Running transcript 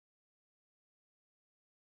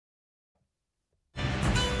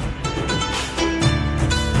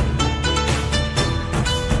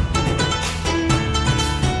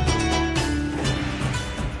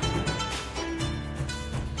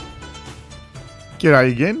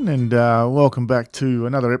G'day again, and welcome back to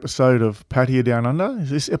another episode of Pattaya Down Under.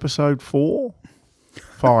 Is this episode 4?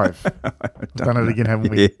 5. Done it again,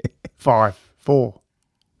 haven't we? Yeah. 5. 4.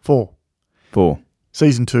 4. 4.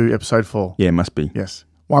 Season 2, episode 4. Yeah, must be. Yes.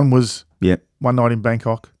 1 was Yep. One Night in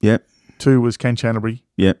Bangkok. Yep. 2 was Kanchanaburri.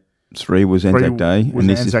 Yep. 3 was Anzac Day, was and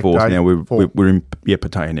this Anzac is 4. Day. Now we're in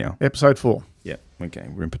Pattaya now. Episode 4. Yeah. Okay,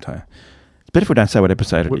 we're in Pattaya. It's better if we don't say what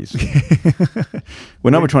episode it is.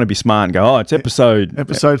 We're trying to be smart and go, oh, it's episode.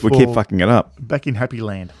 Episode 4. We keep fucking it up. Back in Happy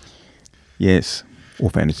Land. Yes. Or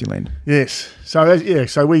Fantasyland. Yes.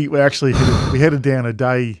 So we actually headed down a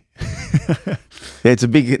day. Yeah, it's a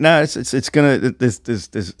big. No, it's gonna. There's.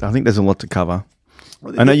 I think there's a lot to cover.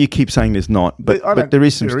 I know you keep saying there's not, but there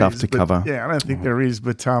is some stuff to cover. Yeah, I don't think there is,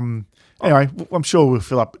 but anyway, I'm sure we'll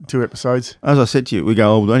fill up 2 episodes. As I said to you, we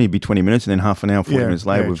go, it'll only be 20 minutes, and then half an hour, 40 minutes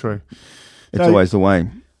later. Yeah, true. It's always the way.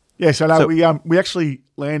 Yeah, so we actually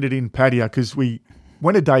landed in Pattaya because we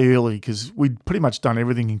went a day early because we'd pretty much done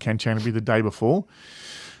everything in Kanchanaburri the day before.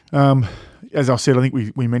 As I said, I think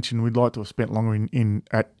we mentioned we'd like to have spent longer in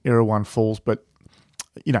at Erawan Falls, but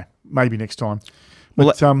maybe next time.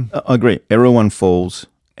 But, I agree. Erawan Falls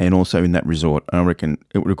and also in that resort, I reckon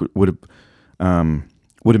it would have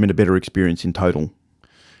been a better experience in total.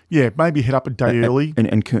 Yeah, maybe head up a day early.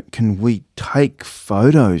 And can we take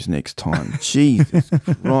photos next time? Jesus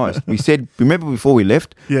Christ. We said, remember before we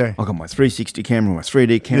left? Yeah. I got my 360 camera, my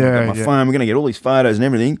 3D camera, I got my phone. We're going to get all these photos and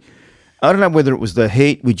everything. I don't know whether it was the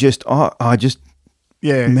heat. Man,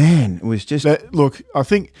 it was just... Look, I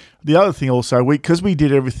think the other thing also, because we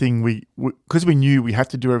did everything, because we knew we had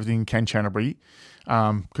to do everything in Kanchanaburri,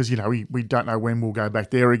 because, we don't know when we'll go back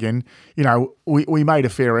there again. We made a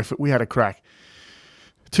fair effort. We had a crack.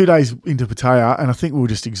 2 days into Pattaya, and I think we were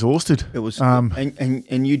just exhausted. It was,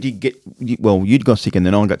 and you did get, you'd got sick, and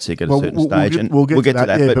then I got sick at a certain stage. We'll get to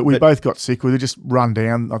that. Yeah, but we both got sick. We were just run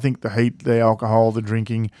down. I think the heat, the alcohol, the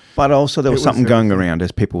drinking. But also there was something going around,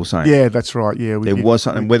 as people were saying. Yeah, that's right. Yeah, there was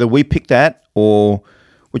something. Whether we picked that or,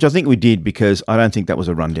 which I think we did, because I don't think that was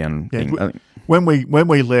a rundown thing. When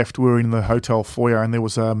we left, we were in the hotel foyer, and there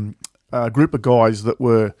was a group of guys that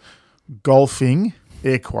were golfing.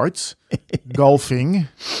 Air quotes, golfing.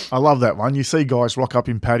 I love that one. You see guys rock up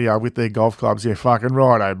in Pattaya with their golf clubs. Yeah, fucking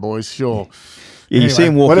righto, boys, sure. Yeah, you see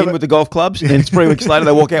them walk in with the golf clubs, and then 3 weeks later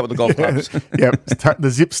they walk out with the golf clubs. Yeah, the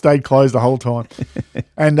zip stayed closed the whole time.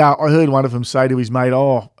 And I heard one of them say to his mate,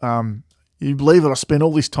 you believe it, I spent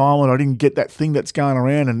all this time and I didn't get that thing that's going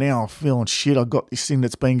around, and now I'm feeling shit. I got this thing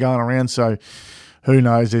that's been going around, so who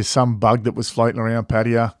knows, there's some bug that was floating around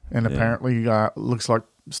Pattaya, and apparently looks like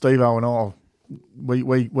Steve-O and I...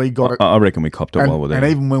 We got it. I reckon we copped it while we were there. And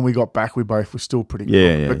even when we got back, we both were still pretty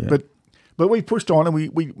good. But we pushed on, and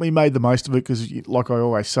we made the most of it because, like I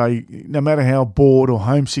always say, no matter how bored or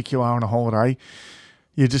homesick you are on a holiday,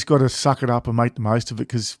 you just got to suck it up and make the most of it,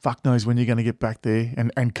 because fuck knows when you're going to get back there.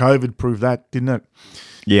 And COVID proved that, didn't it?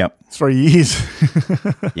 Yeah. 3 years.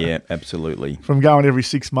 Yeah, absolutely. From going every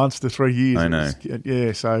 6 months to 3 years. I know.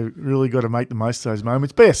 So really got to make the most of those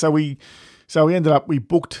moments. But yeah, so we ended up, we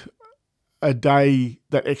booked a day,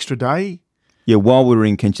 that extra day. Yeah, while we were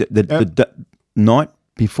in Kanchanaburri, the night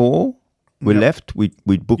before we left, we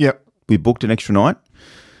booked. Yep. We booked an extra night.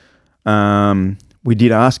 We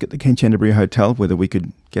did ask at the Kanchanaburri Hotel whether we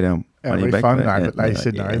could get our money back. But they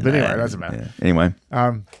said no. But anyway, it doesn't matter. Yeah. Anyway,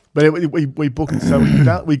 but we booked it. So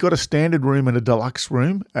we got a standard room and a deluxe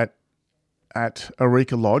room at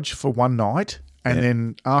Eureka Lodge for one night, and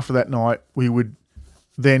then after that night we would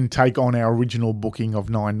then take on our original booking of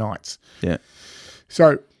 9 nights. Yeah.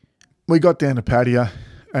 So we got down to Pattaya,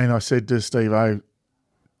 and I said to Steve-O,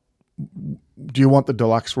 do you want the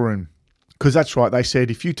deluxe room? Because that's right. They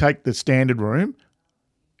said if you take the standard room,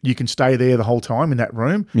 you can stay there the whole time in that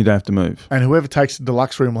room. You don't have to move. And whoever takes the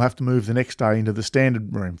deluxe room will have to move the next day into the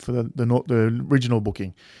standard room for the original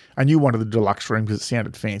booking. And you wanted the deluxe room because it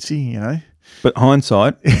sounded fancy, But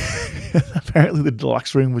hindsight, apparently the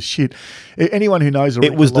deluxe room was shit. Anyone who knows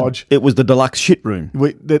Eureka Lodge, it was the deluxe shit room.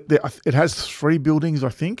 It has 3 buildings, I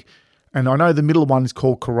think, and I know the middle one is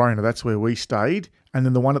called Corona. That's where we stayed, and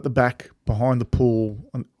then the one at the back behind the pool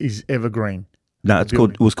is Evergreen. No,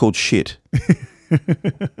 it was called shit.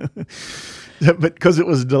 But because it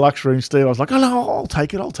was a deluxe room, Steve, I was like, oh no, I'll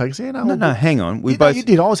take it. Yeah, no, hang on. You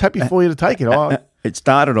did. I was happy for you to take it. It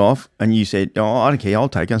started off, and you said, "Oh, I don't care. I'll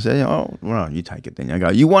take it." I said, "Oh, well, you take it then." I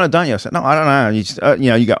go, "You want it, don't you?" I said, "No, I don't know." You, just,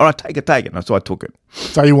 you go, "All right, take it." And so I took it.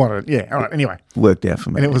 So you wanted it, yeah? All right. Anyway, worked out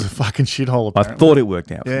for me, and it was a fucking shithole. Apparently. I thought it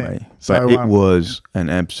worked out for me, but it was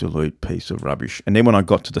an absolute piece of rubbish. And then when I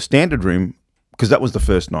got to the standard room, because that was the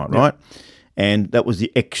first night, right? And that was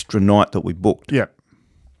the extra night that we booked. Yeah.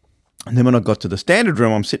 And then when I got to the standard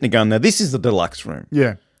room, I'm sitting there going, now this is the deluxe room.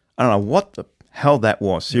 Yeah. I don't know what the hell that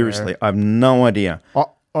was. Seriously, I have no idea.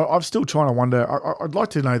 I'm still trying to wonder. I'd like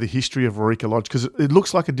to know the history of Eureka Lodge because it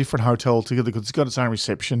looks like a different hotel altogether because it's got its own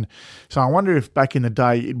reception. So I wonder if back in the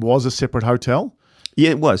day it was a separate hotel. Yeah,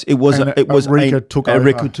 it was. It was. Eureka took over.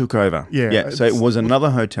 Eureka took over. Yeah. So it was another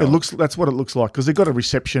hotel. That's what it looks like because they've got a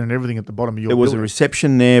reception and everything at the bottom of your There was building. a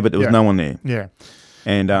reception there, but there was no one there. Yeah.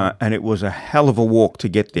 And it was a hell of a walk to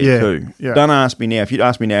get there too. Yeah. Don't ask me now. If you'd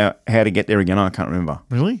ask me now how to get there again, I can't remember.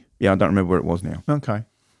 Really? Yeah, I don't remember where it was now. Okay.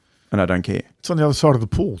 And I don't care. It's on the other side of the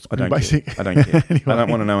pool. I don't basic. care. I don't care. Anyway. I don't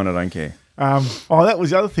want to know and I don't care. That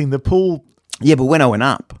was the other thing. The pool. Yeah, but when I went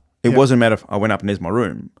up, it wasn't a matter of I went up and there's my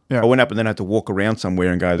room. Yeah. I went up and then had to walk around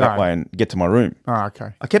somewhere and go that way and get to my room. Oh,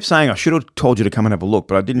 okay. I kept saying I should have told you to come and have a look,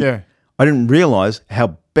 but I didn't. Yeah. I didn't realise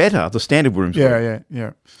how better the standard rooms were.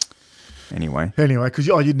 Yeah. Anyway, because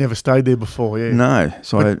you'd never stayed there before, yeah. No.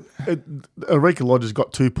 So Eureka Lodge has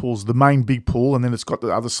got two pools, the main big pool and then it's got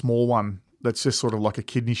the other small one that's just sort of like a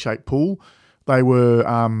kidney-shaped pool. They were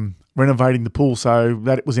renovating the pool so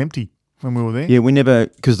that it was empty when we were there. Yeah, we never,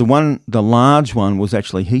 because the large one was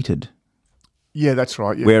actually heated. Yeah, that's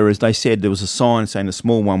right. Yeah. Whereas they said there was a sign saying the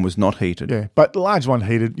small one was not heated. Yeah, but the large one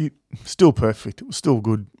heated, still perfect. It was still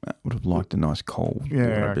good. I would have liked a nice cold.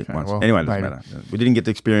 Yeah, okay. Well, anyway, it doesn't matter. We didn't get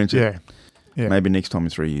to experience it. Yeah. Maybe next time in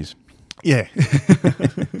 3 years. Yeah.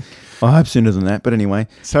 I hope sooner than that. But anyway.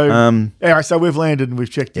 So anyway, so we've landed and we've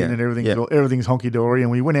checked in and everything's honky dory,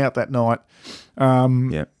 and we went out that night.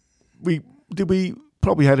 We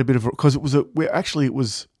probably had a bit of because it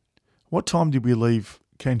was what time did we leave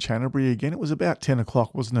Kanchanaburri again? It was about 10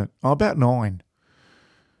 o'clock, wasn't it? Oh, about 9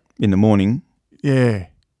 in the morning. Yeah.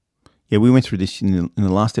 Yeah, we went through this in the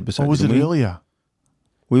last episode. Or was it earlier?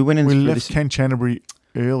 We went in. We left Kanchanaburri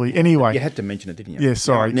early. Anyway, you had to mention it, didn't you? Yeah,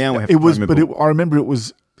 sorry. Now we have. It was, but I remember it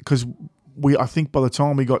was because I think by the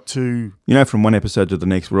time we got to, from one episode to the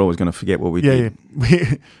next, we're always going to forget what we did.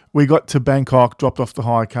 Yeah, we got to Bangkok, dropped off the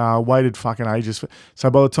hire car, waited fucking ages. So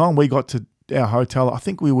by the time we got to our hotel, I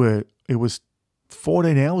think it was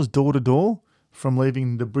 14 hours door to door from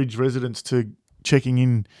leaving the Bridge residence to checking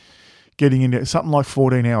in. Getting into something like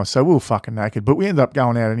 14 hours. So we were fucking naked, but we ended up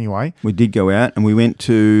going out anyway. We did go out and we went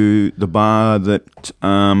to the bar that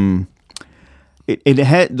it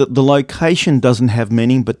had the location doesn't have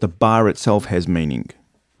meaning, but the bar itself has meaning.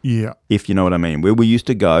 Yeah. If you know what I mean. Where we used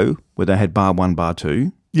to go, where they had bar 1, bar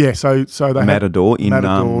 2. Yeah, so they Matador in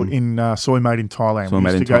Soy Made in Thailand.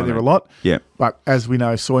 We used to go there a lot. Yeah. But as we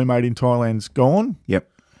know, Soy Made in Thailand's gone. Yep.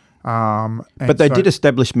 But they did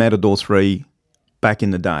establish Matador 3 back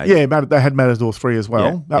in the day. Yeah, they had Matador 3 as well.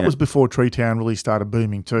 Yeah, that was before Tree Town really started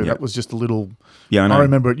booming too. Yeah. That was just a little... Yeah, I know. I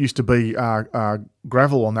remember it used to be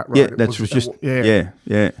gravel on that road. Yeah,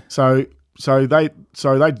 Yeah. So they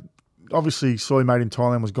obviously Soy Made in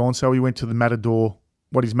Thailand was gone, so we went to the Matador,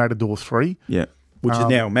 what is Matador 3? Yeah, which is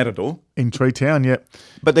now Matador. In Tree Town, yeah.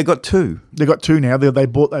 But they got 2. They got 2 now. They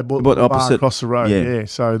bought the bar opposite across the road. Yeah. Yeah,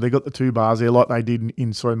 so they got the 2 bars there like they did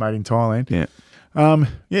in Soy Made in Thailand. Yeah.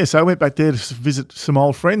 So I went back there to visit some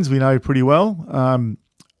old friends we know pretty well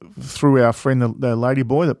through our friend, the lady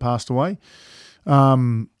boy that passed away.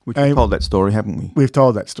 We've told that story, haven't we? We've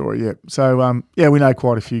told that story, yeah. So, we know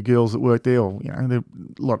quite a few girls that work there, or, they're a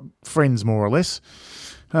lot of friends more or less.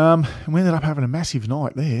 And we ended up having a massive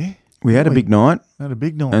night there. We had a big night. Had a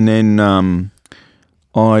big night. And then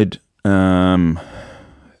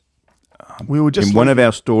we were just... In one of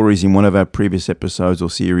our stories, in one of our previous episodes or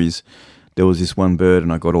series, there was this one bird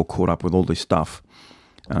and I got all caught up with all this stuff.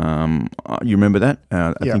 You remember that?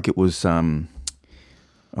 I think it was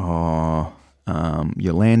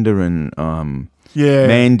Yolanda and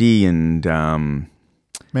Mandy and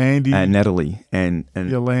Natalie and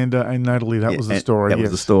Yolanda and Natalie. That was the story. That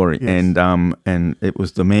was the story. Yes. And it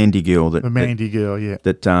was the Mandy girl that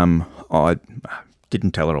I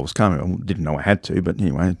didn't tell her I was coming. I didn't know I had to, but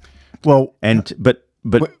anyway. Well, but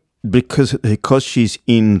because she's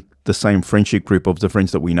in the same friendship group of the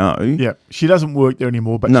friends that we know. Yeah, she doesn't work there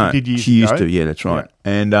anymore, but she used to. Yeah, that's right.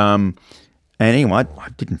 Yeah. And anyway, I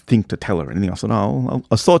didn't think to tell her anything. I said,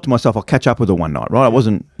 I thought to myself, I'll catch up with her one night, right? I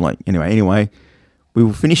wasn't like, anyway, we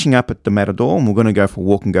were finishing up at the Matador and we're going to go for a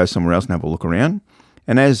walk and go somewhere else and have a look around.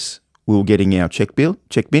 And as we were getting our check bin,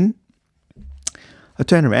 I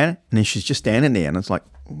turned around and then she's just standing there and it's like,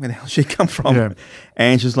 where the hell did she come from? Yeah.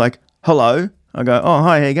 And she's like, hello. I go, oh,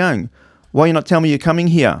 hi, how you going? Why are you not telling me you're coming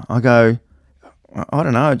here? I go, I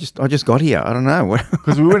don't know. I just got here. I don't know.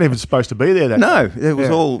 Because we weren't even supposed to be there. No, it was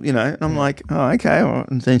all, and I'm like, oh, okay.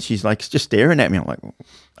 And then she's like, just staring at me. I'm like,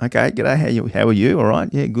 okay, g'day. How are you? All right.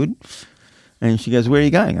 Yeah, good. And she goes, where are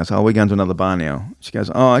you going? I said, we're going to another bar now. She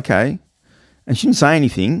goes, oh, okay. And she didn't say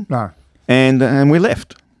anything. No. And we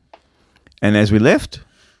left. And as we left,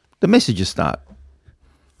 the messages start.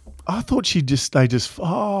 I thought they just,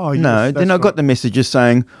 no, yes, then I got the messages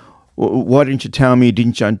saying, why didn't you tell me?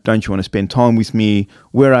 Don't you want to spend time with me?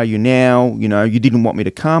 Where are you now? You didn't want me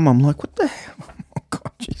to come. I'm like, what the hell? Oh,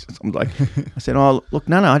 God, Jesus. I'm like, I said, oh, look,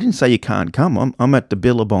 no, I didn't say you can't come. I'm at the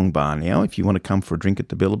Billabong bar now. If you want to come for a drink at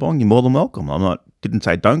the Billabong, you're more than welcome. Didn't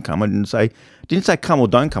say don't come. I didn't say come or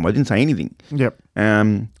don't come. I didn't say anything. Yep.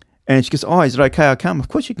 And she goes, oh, is it okay I come? Of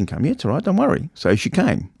course you can come. Yeah, it's all right. Don't worry. So she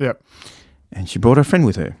came. Yep. And she brought her friend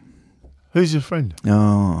with her. Who's your friend?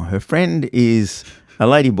 Oh, her friend is a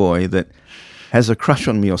lady boy that has a crush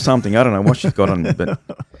on me or something. I don't know what she's got on me, but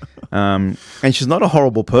and she's not a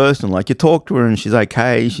horrible person. Like, you talk to her and she's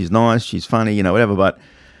okay, she's nice, she's funny, whatever. But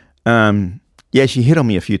yeah, she hit on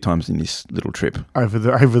me a few times in this little trip over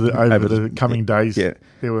the coming days. Yeah,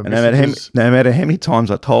 there were no matter how many times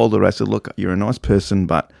I told her, I said, look, you're a nice person,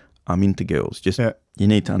 but I'm into girls. You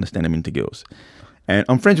need to understand I'm into girls. And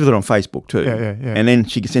I'm friends with her on Facebook too. Yeah. And then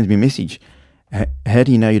she sends me a message. How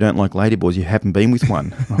do you know you don't like ladyboys? You haven't been with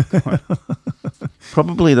one.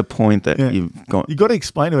 Probably the point that you've got. You got to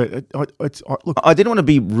explain to it. Look, I didn't want to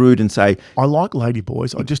be rude and say I like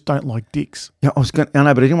ladyboys. I just don't like dicks. Yeah, I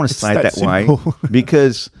know, but I didn't want to say it that way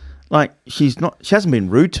because, like, she hasn't been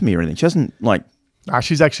rude to me or anything. She hasn't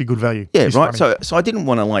she's actually good value. Yeah, she's right. funny. So I didn't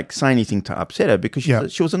want to say anything to upset her because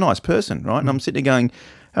she was a nice person, right? And I'm sitting there going,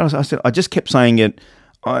 I said, I just kept saying it.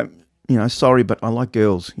 Sorry, but I like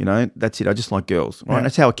girls. That's it. I just like girls, right? Yeah.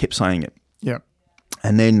 That's how I kept saying it. Yeah.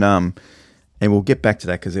 And then, and we'll get back to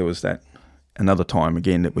that because there was another time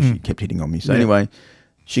again that she kept hitting on me. So anyway,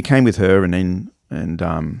 she came with her, and then and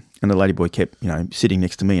the ladyboy kept sitting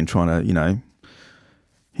next to me and trying to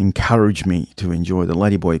encourage me to enjoy the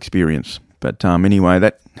ladyboy experience. But anyway,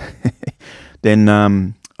 that then I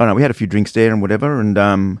don't know. We had a few drinks there and whatever,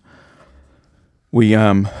 and we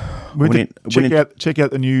check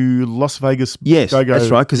out the new Las Vegas. Yes, Go-Go. that's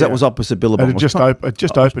right, because that was opposite Billabong. It just opened, I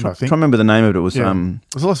think. Trying to remember the name of it. It was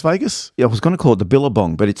was it Las Vegas? Yeah, I was going to call it the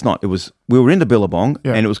Billabong, but it's not. We were in the Billabong,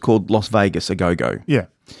 and it was called Las Vegas, a go-go. Yeah.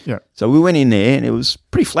 So we went in there, and it was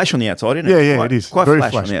pretty flash on the outside, isn't it? Yeah, it is. Quite very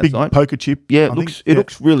flash on the outside. Big poker chip. Yeah, it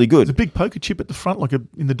looks really good. There's a big poker chip at the front, like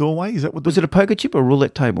in the doorway. Is that what? Was it a poker chip or a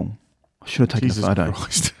roulette table? I should have taken Jesus a photo.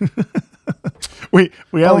 Christ. we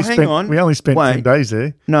only spent 10 days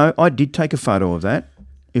there. No, I did take a photo of that.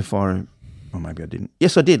 Or maybe I didn't.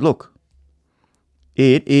 Yes, I did. Look,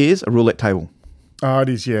 it is a roulette table. Oh, it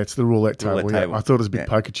is. Yeah, it's the roulette table. Table. I thought it was a big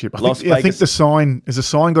poker chip. I think Vegas. the sign has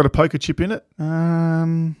got a poker chip in it.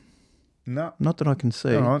 No, not that I can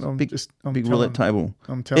see. All right, big roulette table.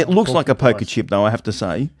 It looks like a poker chip, though, I have to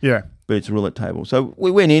say. Yeah, but it's a roulette table. So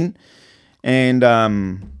we went in, and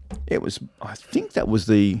it was. I think that's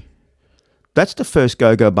the first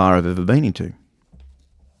go-go bar I've ever been into.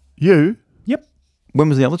 You? Yep. When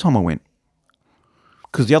was the other time I went?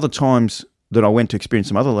 Because the other times that I went to experience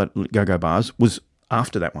some other go-go bars was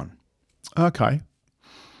after that one. Okay.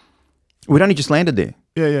 We'd only just landed there.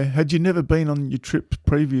 Yeah. Had you never been on your trip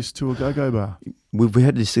previous to a go-go bar? We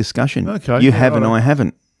had this discussion. Okay. You have and I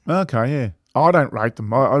haven't. Okay, yeah. I don't rate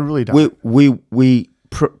them. I really don't.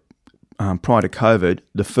 Prior to COVID,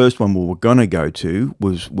 the first one we were going to go to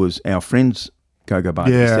was our friend's go-go bar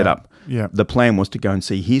that he set up. Yeah. The plan was to go and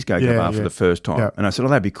see his go-go bar for the first time. Yeah. And I said,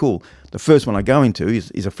 that'd be cool. The first one I go into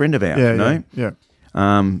is a friend of ours, Yeah. But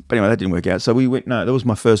anyway, that didn't work out. So we went, that was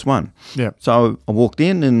my first one. Yeah. So I walked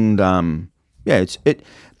in and, it's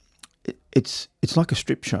like a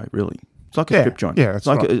strip show, really. It's like a strip joint. Yeah, that's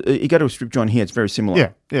like right. You go to a strip joint here, it's very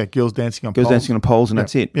similar. Yeah. Girls dancing on poles and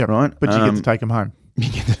that's it, right? But you get to take them home. You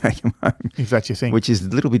get to take them home. If that's your thing. Which is a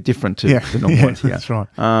little bit different to the normal ones here. That's right.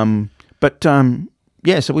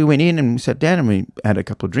 So we went in and we sat down and we had a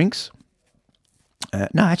couple of drinks.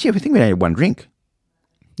 No, actually, I think we had one drink.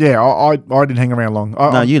 Yeah, I didn't hang around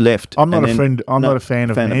long. You left. I'm not a friend. I'm not a fan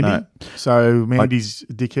of Mandy. No. So Mandy's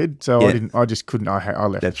a dickhead. So I just couldn't. I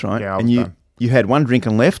left. That's right. Yeah, and you had one drink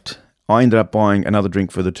and left. I ended up buying another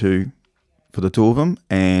drink for the two of them,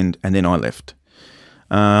 and then I left.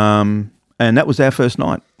 And that was our first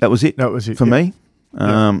night. That was it. That was it for me.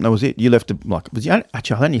 That was it. You left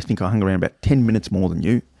actually, I only think I hung around about 10 minutes more than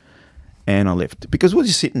you, and I left because we were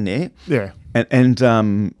just sitting there. Yeah. And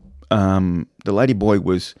the lady boy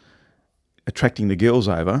was attracting the girls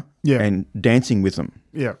over. Yeah. And dancing with them.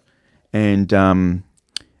 Yeah. And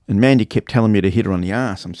Mandy kept telling me to hit her on the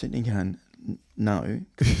ass. I'm sitting there going, no,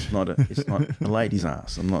 because it's not a lady's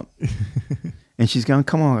ass. I'm not. And she's going,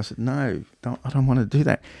 come on. I said, no, I don't want to do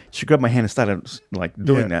that. She grabbed my hand and started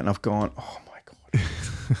doing that. And I've gone, oh my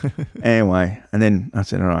Anyway, and then I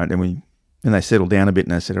said, all right. Then they settled down a bit,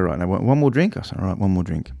 and they said, all right, now one more drink. I said, all right, one more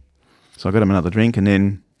drink. So I got them another drink, and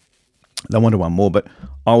then they wanted one more, but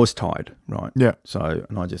I was tired, right? Yeah. So,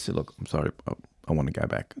 and I just said, look, I'm sorry, I want to go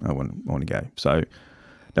back. I want to go. So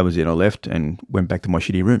that was it. I left and went back to my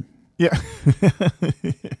shitty room. Yeah.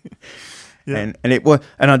 Yeah. And it was,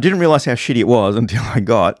 and I didn't realize how shitty it was until I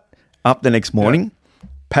got up the next morning,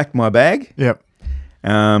 packed my bag, Yep.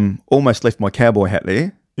 almost left my cowboy hat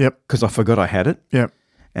there, Yep. because I forgot I had it. Yep.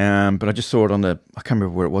 But I just saw it on I can't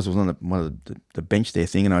remember where it was. It was on one of the bench there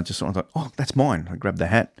thing, and I thought, oh, that's mine. I grabbed the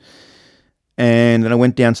hat, and then I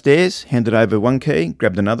went downstairs, handed over one key,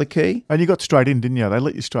 grabbed another key. And you got straight in, didn't you? They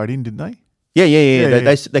let you straight in, didn't they?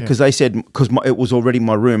 Yeah. Because they said because it was already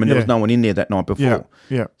my room, and there was no one in there that night before.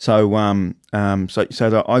 Yeah. So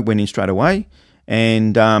so I went in straight away,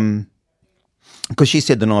 and because she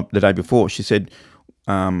said the day before, she said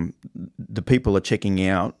the people are checking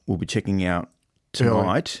out. Will be checking out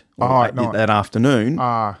tonight or that afternoon,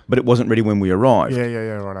 but it wasn't ready when we arrived. Yeah,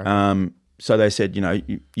 right. So they said,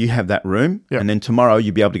 you have that room, and then tomorrow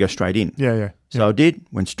you'll be able to go straight in. Yeah. So I did,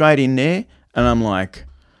 went straight in there, and I'm like,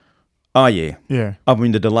 oh yeah, I'm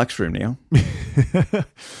in the deluxe room now.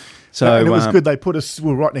 So and it was good. They put us.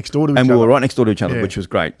 We were right next door to each other. And we were right next door to each other, which was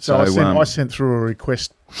great. So I sent through a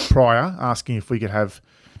request prior asking if we could have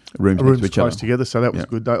rooms close together. So that was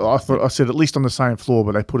good. I said at least on the same floor,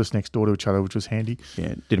 but they put us next door to each other, which was handy.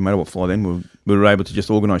 Yeah, didn't matter what floor then. We were able to just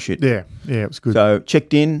organise shit. Yeah, it was good. So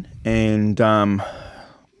checked in, and I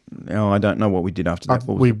don't know what we did after that.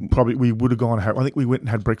 We would have gone. I think we went and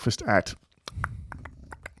had breakfast at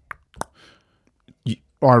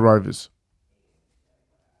iRovers.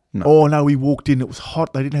 No. Oh no, we walked in. It was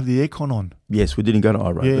hot. They didn't have the aircon on. Yes, we didn't go to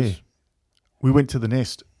iRovers. Yeah, we went to the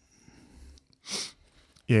Nest.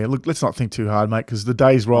 Yeah, look, let's not think too hard, mate, because the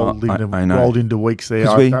days rolled into weeks there.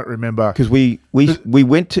 I don't remember because we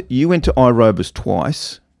went to iRovers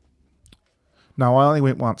twice. No, I only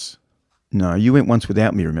went once. No, you went once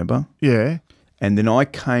without me. Remember? Yeah. And then I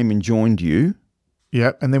came and joined you.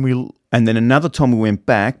 Yeah, and then another time we went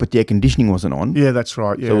back, but the air conditioning wasn't on. Yeah, that's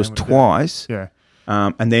right. Yeah, so it was twice. Yeah.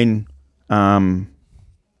 And then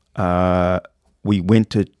we went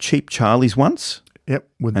to Cheap Charlie's once. Yep,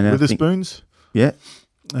 with Witherspoons. Yeah.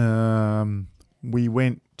 We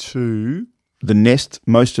went to the Nest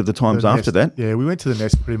most of the times after that. Yeah, we went to the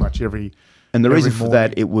Nest pretty much every. And the reason for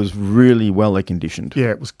that, it was really well air conditioned.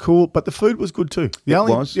 Yeah, it was cool, but the food was good too. The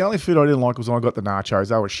only food I didn't like was when I got the nachos.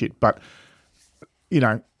 They were shit, but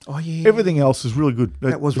everything else was really good.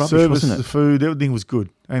 That was the rubbish, service, wasn't it? The food, everything was good,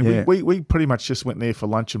 and we pretty much just went there for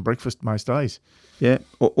lunch and breakfast most days. Yeah,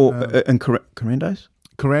 and Corando's.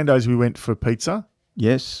 Corando's, we went for pizza.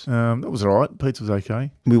 Yes, that was all right. Pizza was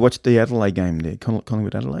okay. We watched the Adelaide game there,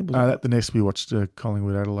 Collingwood Adelaide. At the Nest, we watched the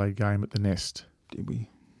Collingwood Adelaide game at the Nest. Did we?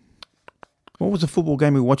 What was the football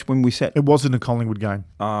game we watched when we sat? It wasn't a Collingwood game.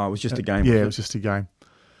 Oh, it was just a game. Yeah, it was just a game.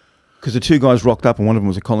 Because the two guys rocked up and one of them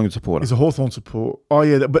was a Collingwood supporter. He's a Hawthorn support. Oh,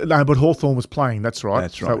 yeah, but Hawthorn was playing. That's right.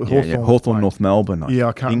 That's right. So Hawthorn, North Melbourne. I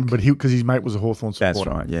can't remember, but because his mate was a Hawthorn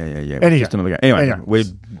supporter. That's right. Yeah. Anyway, just another game. Anyway, we're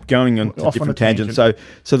going on to different tangents.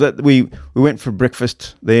 So that we went for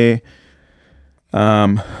breakfast there.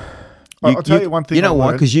 I'll tell you one thing. You know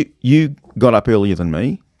why? Because you got up earlier than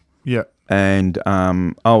me. Yeah. And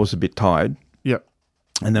I was a bit tired. Yeah.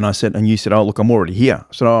 And then you said, oh, look, I'm already here.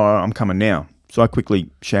 I said, oh, I'm coming now. So I quickly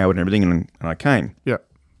showered and everything, and I came. Yeah.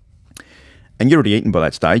 And you'd already eaten by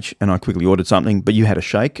that stage, and I quickly ordered something, but you had a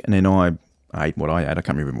shake, and then I ate what I had. I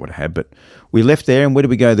can't remember what I had, but we left there, and where did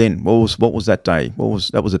we go then? What was that day? That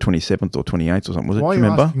was the 27th or 28th or something, was it? Do you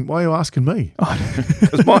remember? Why are you asking me?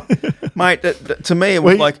 Mate, to me, it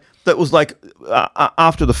was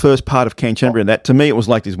after the first part of Kanchanaburri, and that, to me, it was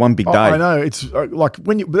like this one big day. I know. It's like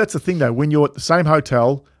but that's the thing, though. When you're at the same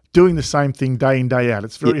hotel, doing the same thing day in, day out.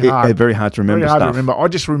 It's very hard. Very hard to remember stuff. I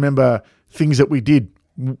just remember things that we did.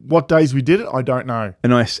 What days we did it, I don't know.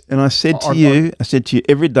 And I said to you,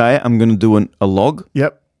 every day I'm going to do a log.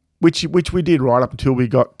 Yep. Which we did right up until we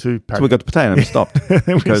got to Pattaya. So we got to Pattaya and we stopped.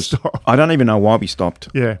 Because I don't even know why we stopped.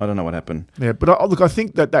 Yeah. I don't know what happened. Yeah, but I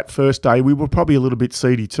think that first day we were probably a little bit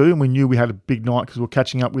seedy too, and we knew we had a big night because we were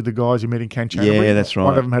catching up with the guys who met in Kanchanaburri. Yeah, that's right.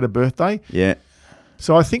 One of them had a birthday. Yeah.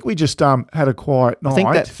 So I think we just had a quiet night. I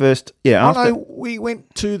think that first, we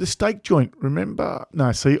went to the steak joint, remember?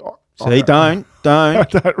 No,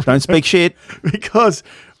 don't speak shit. Because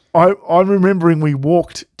I'm remembering we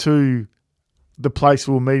walked to the place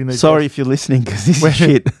we were meeting. Sorry if you're listening, because this is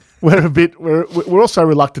shit. we're also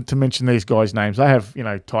reluctant to mention these guys' names. They have,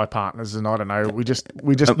 Thai partners, and I don't know. We just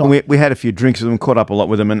not. We had a few drinks with them, caught up a lot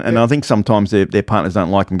with them, and I think sometimes their partners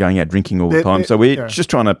don't like them going out drinking all the time. So we're just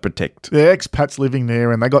trying to protect. They're expats living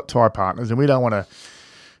there, and they got Thai partners, and we don't want to.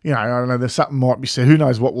 I don't know. There's something might be said. Who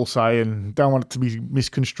knows what we'll say, and don't want it to be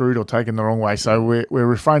misconstrued or taken the wrong way. So we're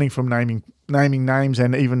refraining from naming names,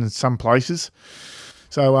 and even in some places.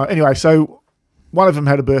 So anyway, one of them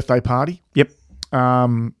had a birthday party. Yep.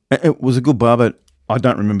 It was a good bar, but I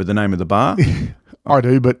don't remember the name of the bar. I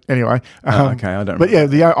do, but anyway. Okay, I don't. But yeah,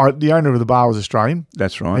 the owner of the bar was Australian.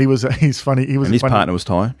 That's right. He's funny. And his partner was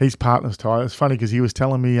Thai. His partner was Thai. It was funny because he was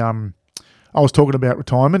telling me, I was talking about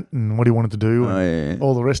retirement and what he wanted to do and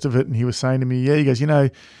all the rest of it, and he was saying to me, he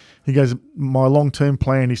goes, my long-term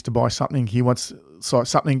plan is to buy something. He wants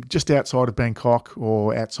something just outside of Bangkok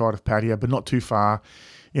or outside of Pattaya, but not too far.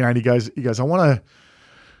 And he goes, I want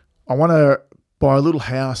to buy a little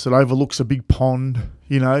house that overlooks a big pond,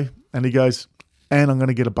 and he goes, and I'm going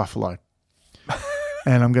to get a buffalo.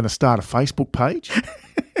 And I'm going to start a Facebook page.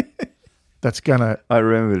 That's going to... I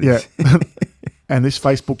remember this. Yeah. And this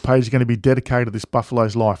Facebook page is going to be dedicated to this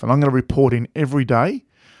buffalo's life. And I'm going to report in every day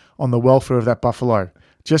on the welfare of that buffalo,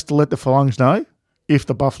 just to let the Falungs know if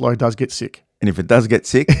the buffalo does get sick. And if it does get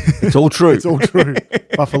sick, it's all true. It's all true.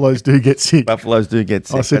 Buffaloes do get sick. Buffaloes do get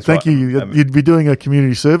sick. I said, thank you. You'd be doing a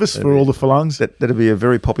community service for all the Falungs. That'd be a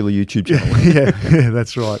very popular YouTube channel. Yeah,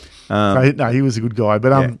 that's right. No, he was a good guy.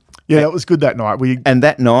 But that was good that night. And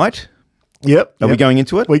that night, are we going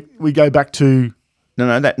into it? We go back to...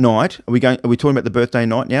 No, that night. Are we talking about the birthday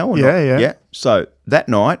night now? Or Yeah, not? Yeah. So that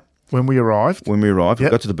night... When we arrived. We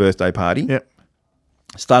got to the birthday party. Yep.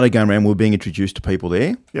 Started going around. We were being introduced to people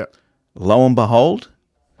there. Yep. Lo and behold,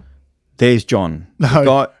 there's John.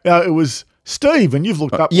 No, it was Steve, and you've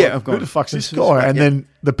looked up. Who the fuck's this guy? And then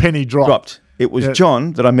the penny dropped. It was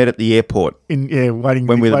John that I met at the airport. Waiting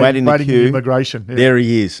when we were waiting in the queue. Immigration. Yeah. There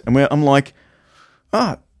he is, and I'm like,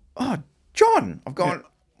 oh, John. I've gone.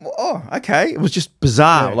 Oh, okay. It was just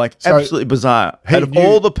bizarre, absolutely bizarre. Out of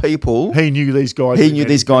all the people, he knew these guys. He knew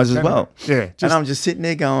these guys as well. Yeah, and I'm just sitting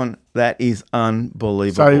there going, that is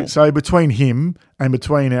unbelievable. So between him and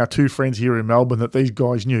between our two friends here in Melbourne that these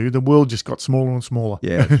guys knew, the world just got smaller and smaller.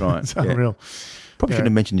 Yeah, that's right. It's unreal. Probably shouldn't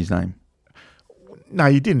have mentioned his name. No,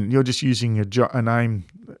 you didn't. You're just using a name,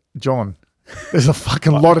 John. There's a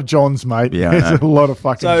fucking lot of Johns, mate. Yeah, there's a lot of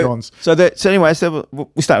fucking Johns. So anyway,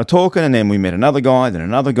 we started talking, and then we met another guy, and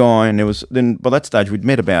then by that stage we'd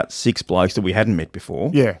met about 6 blokes that we hadn't met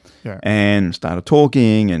before. Yeah. And started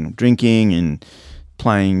talking and drinking and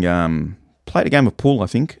played a game of pool, I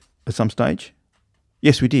think, at some stage.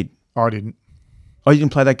 Yes, we did. I didn't. Oh, you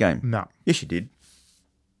didn't play that game? No. Yes, you did.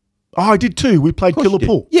 Oh, I did too. We played Killer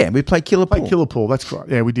Pool. Yeah, we played Killer Pool. Killer Pool, that's right.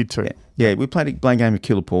 Yeah, we did too. Yeah, we played a game of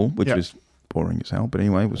Killer Pool, which was boring as hell, but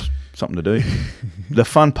anyway, it was something to do. The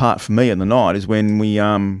fun part for me in the night is when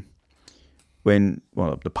the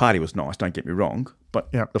party was nice, don't get me wrong,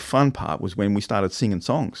 but the fun part was when we started singing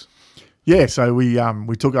songs. Yeah, so we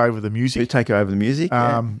took over the music. We take over the music.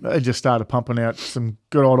 They just started pumping out some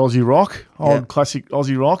good old Aussie rock, classic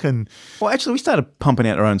Aussie rock, and actually we started pumping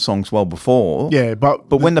out our own songs well before. Yeah,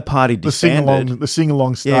 but when the party disbanded, the sing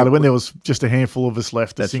along started when there was just a handful of us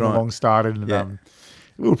left. The sing along started, and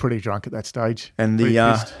we were pretty drunk at that stage. And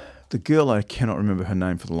the girl, I cannot remember her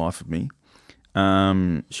name for the life of me.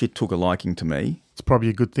 She took a liking to me. It's probably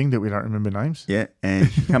a good thing that we don't remember names. Yeah,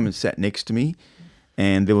 and she came and sat next to me.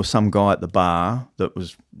 And there was some guy at the bar that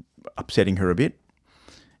was upsetting her a bit.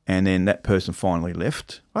 And then that person finally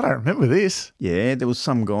left. I don't remember this. Yeah, there was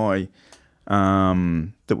some guy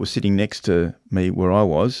that was sitting next to me where I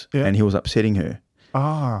was, and he was upsetting her.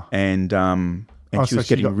 Ah. And she was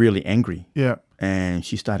getting really angry. Yeah. And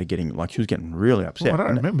she started getting, she was getting really upset. I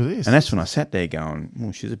don't remember this. And that's when I sat there going,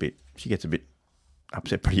 well, she gets a bit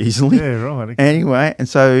upset pretty easily. Yeah, right. Okay. Anyway, and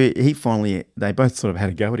so they both sort of had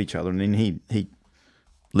a go at each other, and then he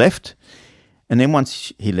left, and then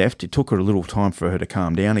once he left, it took her a little time for her to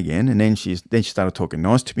calm down again, and then she started talking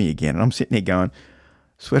nice to me again, and I'm sitting there going,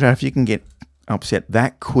 sweetheart, if you can get upset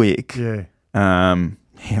that quick, yeah. I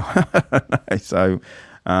don't know. So,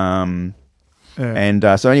 and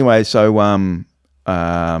so anyway, so what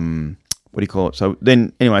do you call it? So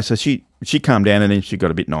then anyway, so she calmed down, and then she got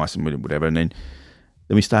a bit nice and whatever, and then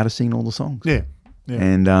we started singing all the songs. Yeah.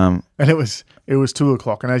 And it was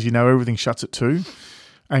 2:00, and as you know, everything shuts at 2:00.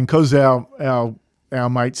 And because our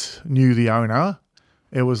mates knew the owner,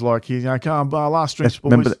 it was like, come on, last drinks,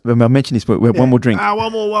 boys. Remember I mentioned this, but we had one more drink.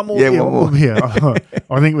 One more. Yeah, one more. Yeah.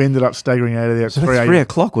 I think we ended up staggering out of there at 3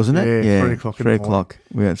 o'clock, wasn't it? Yeah, 3 o'clock. 3 o'clock.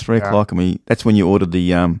 Yeah, it's 3 o'clock, and that's when you ordered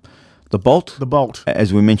the The Bolt? The Bolt.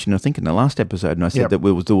 As we mentioned, I think, in the last episode, and I said Yep.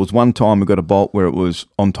 that there was one time we got a Bolt where it was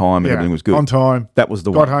on time and Yeah, everything was good. on time. That was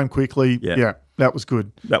the Got one. home quickly. Yeah. Yeah, that was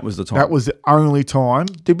good. That was the time. That was the only time.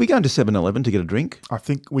 Did we go into 7-Eleven to get a drink? I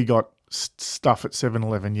think we got stuff at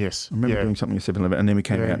 7-Eleven, yes. I remember yeah. doing something at 7-Eleven, and then we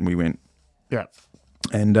came Yeah. out and we went. Yeah.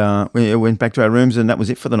 And we went back to our rooms, and that was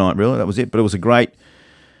it for the night, really. That was it. But it was a great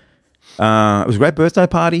birthday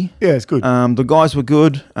party. Yeah, it's good. The guys were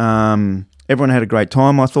good. Everyone had a great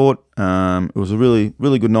time, I thought. It was a really,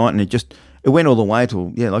 really good night, and it went all the way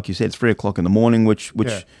till, like you said, 3 o'clock in the morning, which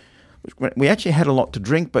we actually had a lot to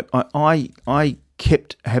drink, but I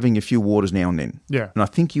kept having a few waters now and then. Yeah. And I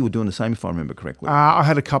think you were doing the same, if I remember correctly. I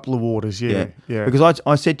had a couple of waters, yeah. Because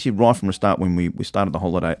I said to you right from the start when we started the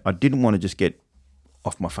holiday, I didn't want to just get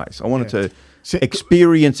off my face. I wanted to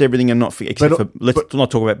experience everything and not forget, let's not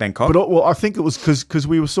talk about Bangkok. But I think it was because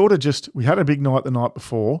we were sort of we had a big night the night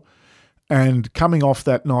before, and coming off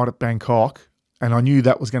that night at Bangkok, and I knew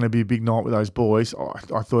that was going to be a big night with those boys,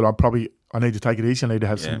 I thought I need to take it easy. I need to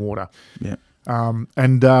have some water. Yeah.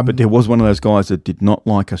 But there was one of those guys that did not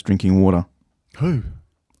like us drinking water. Who?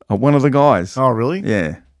 One of the guys. Oh, really?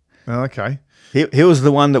 Yeah. Oh, okay. He was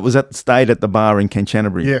the one that was stayed at the bar in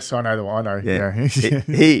Kanchanaburri. Yes, I know the one. I know. Yeah.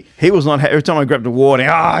 He was not. Every time I grabbed a water,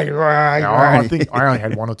 I think I only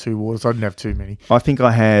had 1 or 2 waters. I didn't have too many. I think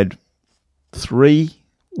I had 3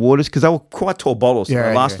 waters because they were quite tall bottles. So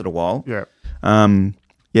they lasted a while. Yeah.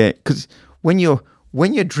 Because when you're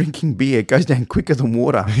drinking beer, it goes down quicker than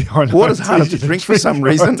water. I know, Water's it's harder easier to to drink for drink, some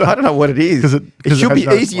reason. I don't know what it is. 'Cause It it should has be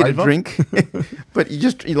no easier to flavour. drink, but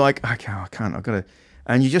you're like, okay, I can't. I've got to,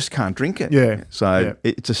 and you just can't drink it. Yeah. So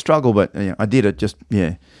it's a struggle, but I did it.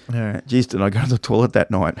 Yeah. Geez, did I go to the toilet that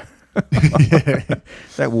night?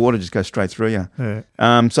 That water just goes straight through you.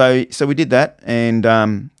 Yeah. So we did that, and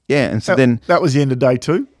and so then that was the end of day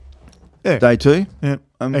 2. Yeah. day 2. Yeah.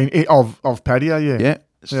 Of Pattaya, yeah. Yeah.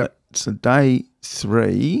 So day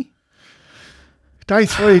 3. Day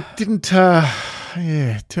 3 didn't.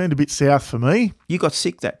 Turned a bit south for me. You got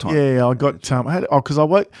sick that time. Yeah, I got because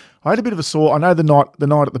I had a bit of a sore. I know the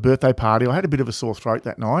night at the birthday party, I had a bit of a sore throat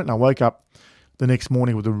that night, and I woke up the next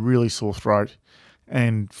morning with a really sore throat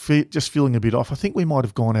and just feeling a bit off. I think we might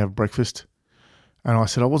have gone out of breakfast, and I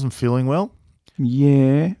said I wasn't feeling well.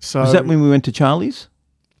 Yeah. So was that when we went to Charlie's?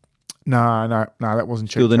 No, that wasn't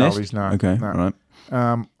Still the Charlie's. Nest? No, Okay, no. all right.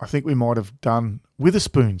 I think we might have done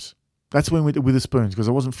Witherspoons. That's when we did Witherspoons because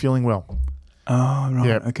I wasn't feeling well. Oh, right.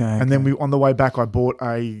 Yeah. Okay. And then on the way back, I bought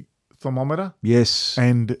a thermometer. Yes.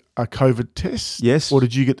 And a COVID test. Yes. Or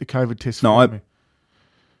did you get the COVID test? No, me?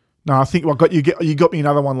 No, I think you got me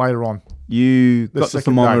another one later on. You got the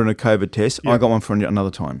second thermometer day. and a COVID test. Yeah. I got one for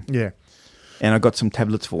another time. Yeah. And I got some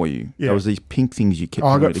tablets for you. Yeah. There was these pink things you kept I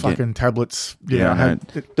telling me got to fucking get. tablets. Yeah, Yeah, I I had.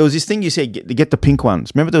 There was this thing you said, get the pink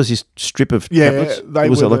ones. Remember there was this strip of Yeah, tablets? they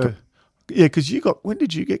was were. like Because you got. When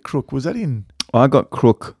did you get Crook? Was that in? I got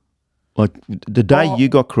Crook. Like the day you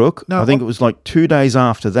got Crook, No, I think it was like 2 days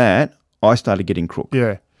after that, I started getting Crook.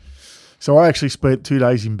 Yeah. So I actually spent 2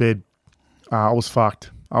 days in bed. I was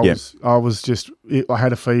fucked. I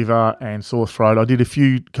had a fever and sore throat. I did a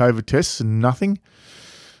few COVID tests and nothing.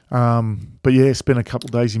 But yeah, spent a couple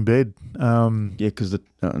of days in bed. Because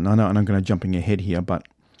I know, and I'm going to jump in your head here, but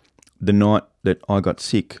the night that I got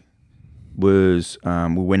sick was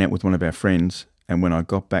we went out with one of our friends, and when I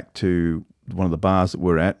got back to one of the bars that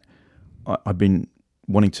we're at, I'd been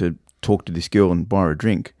wanting to talk to this girl and buy her a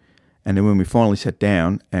drink, and then when we finally sat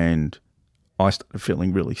down and I started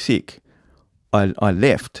feeling really sick, I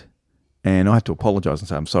left, and I had to apologise and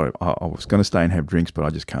say, I'm sorry, I was going to stay and have drinks, but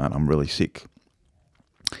I just can't. I'm really sick.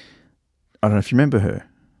 I don't know if you remember her.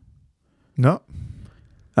 No.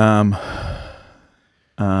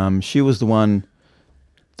 She was the one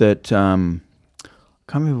that I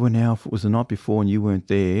can't remember now if it was the night before and you weren't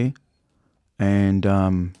there, and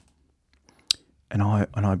I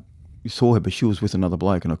saw her, but she was with another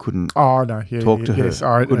bloke, and I couldn't. Oh no, talk to her. Yes,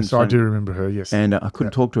 I do remember her. Yes, and I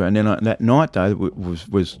couldn't talk to her. And then that night though I was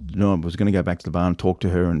going to go back to the bar and talk to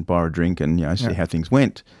her and buy her a drink and see how things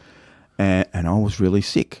went. And I was really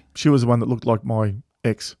sick. She was the one that looked like my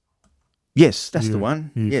ex. Yes, that's the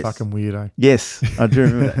one. You fucking weirdo. Yes, I do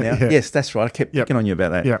remember that now. Yeah. Yes, that's right. I kept picking on you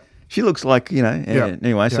about that. Yeah. She looks like, anyway, Yeah.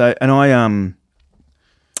 so,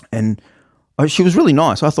 she was really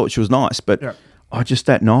nice. I thought she was nice, but I just,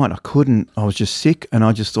 that night, I was just sick, and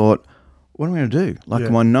I just thought, what am I going to do? Like,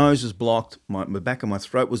 my nose was blocked, my back of my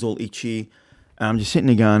throat was all itchy, and I'm just sitting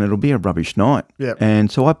there going, it'll be a rubbish night. Yeah. And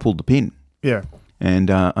so I pulled the pin. Yeah. And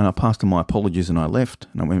I passed on my apologies and I left,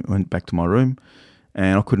 and I went back to my room,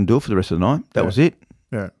 and I couldn't do it for the rest of the night. That was it.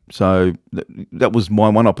 Yeah. So that was my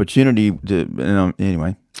one opportunity to,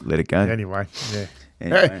 anyway, let it go. Anyway, yeah.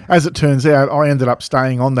 Anyway. As it turns out, I ended up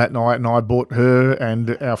staying on that night, and I bought her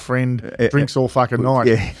and our friend drinks all fucking night.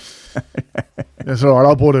 Yeah. That's all right.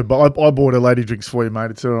 I bought her lady drinks for you,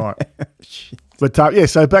 mate. It's all right. But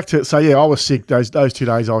so back to I was sick those 2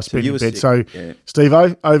 days. I was spent in bed. Sick, So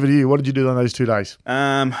Steve-O, over to you. What did you do on those 2 days?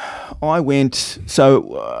 I went.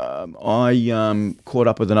 So I caught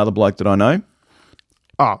up with another bloke that I know.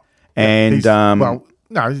 Oh, and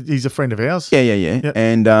he's a friend of ours. Yeah. Yep.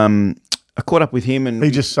 And I caught up with him, and he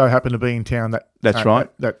just so happened to be in town. That's right.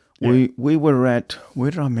 We were at. Where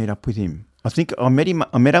did I meet up with him? I think I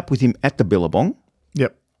met up with him at the Billabong.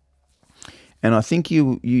 Yep. And I think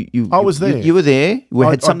you I was there. You were there. We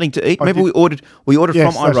had something to eat. Remember, we ordered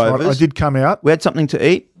yes, from iRovers. Right. I did come out. We had something to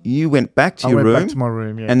eat. You went back to your room. I went back to my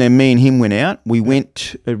room, yeah. And then me and him went out. We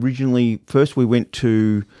went originally. First, we went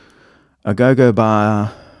to a go-go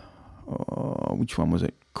bar. Which one was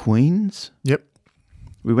it? Queen's. Yep.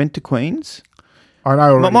 We went to Queen's. I know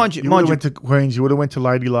already. Mind you, went to Queen's. You would have went to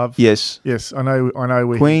Lady Love. Yes. I know.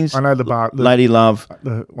 Queen's. I know the bar. Lady Love.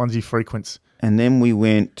 The ones he frequents. And then we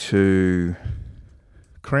went to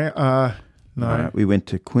Crown. No, we went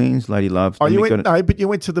to Queen's, Lady Love. Oh, but you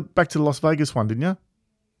went to back to the Las Vegas one, didn't you?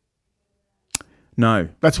 No,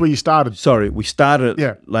 that's where you started. Sorry, we started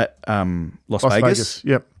at Las Vegas.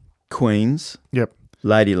 Yep. Queen's. Yep.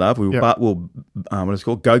 Lady Love. We were what is it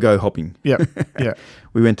called? Go hopping. Yep. Yeah.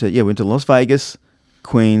 we went to Las Vegas,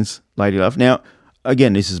 Queen's, Lady Love. Now,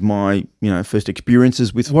 again, this is my first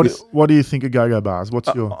experiences with. What do you think of go bars?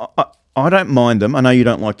 What's your? I don't mind them. I know you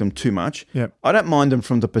don't like them too much. Yeah. I don't mind them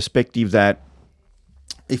from the perspective that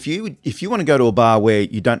if you want to go to a bar where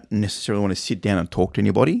you don't necessarily want to sit down and talk to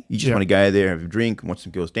anybody, you just want to go there, have a drink, and watch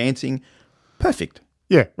some girls dancing, perfect.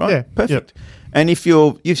 Yeah. Right? Yeah. Perfect. Yeah. And if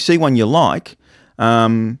you see one you like,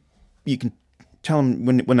 you can tell them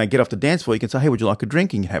when they get off the dance floor, you can say, hey, would you like a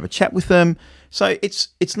drink? And you can have a chat with them. So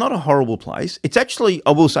it's not a horrible place. It's actually,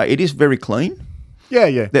 I will say, it is very clean.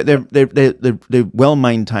 Yeah. They're well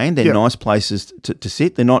maintained. They're nice places to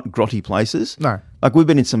sit. They're not grotty places. No. Like we've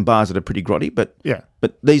been in some bars that are pretty grotty, but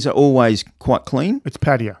these are always quite clean. It's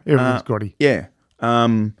patio. Everything's grotty. Yeah. I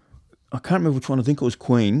can't remember which one. I think it was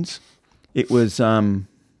Queen's. It was there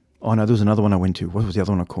was another one I went to. What was the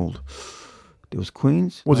other one I called? There was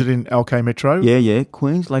Queen's. Was it in LK Metro? Yeah.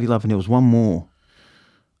 Queen's, Lady Love, and there was one more.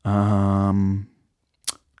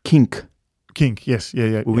 Kink. Yes.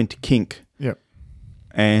 Yeah. We went to Kink. Yep.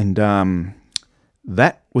 And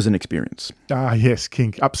that was an experience. Yes,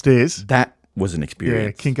 Kink upstairs. That was an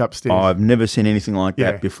experience. Yeah, Kink upstairs. I've never seen anything like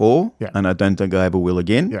that before, and I don't think I ever will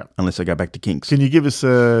again unless I go back to Kink's. Can you give us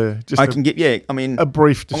a brief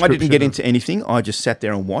description? I didn't get into anything. I just sat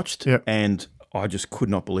there and watched, and I just could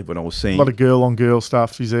not believe what I was seeing. A lot of girl on girl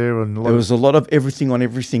stuff is there. And there was a lot of everything on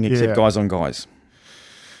everything except guys on guys.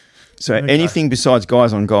 So anything besides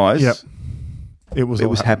guys on guys, it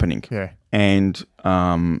was happening. Yeah. And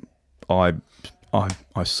I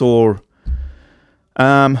saw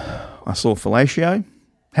fellatio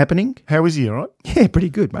happening. How is he? All right? Yeah, pretty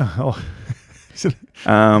good, mate.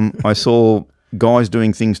 I saw guys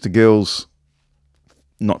doing things to girls,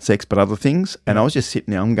 not sex but other things, and I was just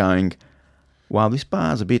sitting there. I'm going, wow, this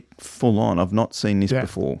bar's a bit full on. I've not seen this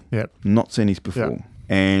before. Yeah, not seen this before,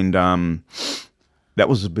 and that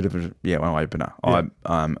was a bit of an eye opener. Yeah.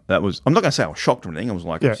 That was. I'm not going to say I was shocked or anything. I was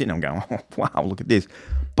like, I'm sitting there, I'm going, oh, wow, look at this.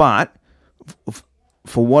 But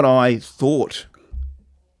for what I thought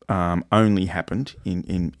only happened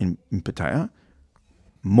in Pattaya,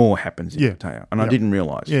 more happens in Pattaya, and I didn't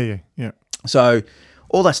realise. Yeah. So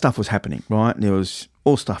all that stuff was happening, right? And there was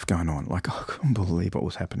all stuff going on. Like, I couldn't believe what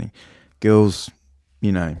was happening. Girls,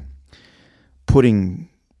 putting.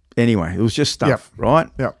 Anyway, it was just stuff, right?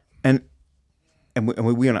 Yeah. And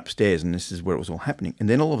we went upstairs, and this is where it was all happening. And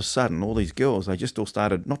then all of a sudden, all these girls, they just all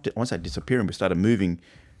started, I won't say disappearing, but started moving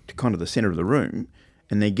to kind of the centre of the room.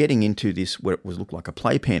 And they're getting into this, where it looked like a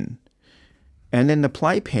playpen. And then the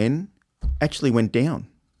playpen actually went down.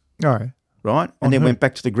 Oh. Right? And then went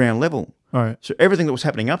back to the ground level. All right. So everything that was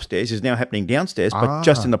happening upstairs is now happening downstairs, but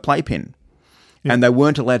just in the playpen. Yeah. And they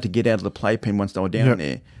weren't allowed to get out of the playpen once they were down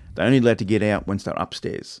there. They only allowed to get out once they were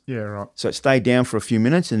upstairs. Yeah, right. So it stayed down for a few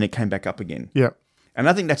minutes and it came back up again. Yeah. And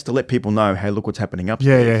I think that's to let people know, hey, look what's happening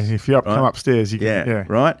upstairs. Yeah. If you come upstairs, you can. Yeah.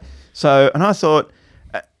 Right. So, and I thought,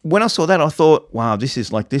 when I saw that, I thought, wow, this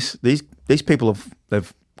is like this. These people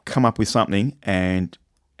they've come up with something, and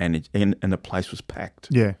the place was packed.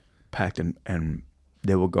 Yeah. Packed, and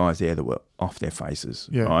there were guys there that were off their faces.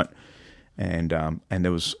 Yeah. Right. And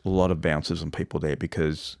there was a lot of bouncers and people there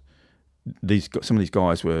because some of these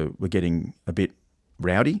guys were getting a bit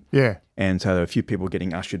rowdy. Yeah. And so there were a few people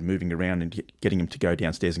getting ushered, moving around and getting them to go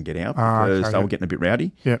downstairs and get out Ah, because okay, they were yeah. getting a bit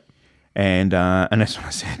rowdy. Yep. And that's what I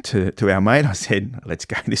said to our mate. I said, let's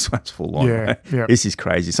go. This one's full on. Yeah, Right? yeah. This is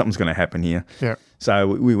crazy. Something's going to happen here. Yeah. So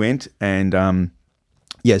we went and,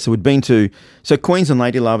 so we'd been to, so Queens and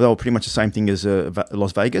Lady Love, they were pretty much the same thing as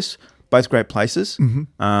Las Vegas. Both great places.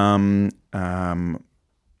 Mm-hmm.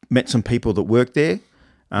 Met some people that worked there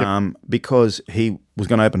because he was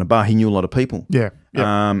going to open a bar. He knew a lot of people. Yeah.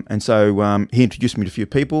 Yep. And so he introduced me to a few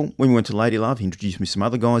people. When we went to Lady Love, he introduced me to some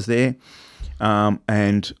other guys there.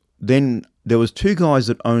 And then there was two guys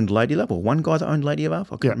that owned Lady Love, or one guy that owned Lady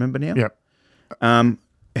Love. I can't remember now. Yep.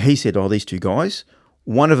 He said, these two guys.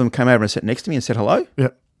 One of them came over and sat next to me and said hello.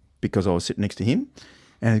 Yep. Because I was sitting next to him.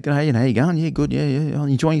 And he'd go, hey, how you going? Yeah, good. Yeah.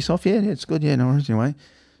 Enjoying yourself? Yeah, it's good. Yeah, no worries. Anyway.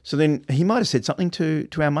 So then he might have said something to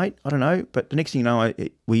our mate. I don't know. But the next thing you know,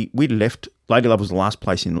 we left. Lady Love was the last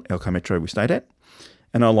place in El Metro we stayed at.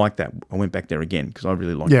 And I liked that. I went back there again because I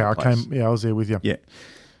really liked that place. I was there with you. Yeah.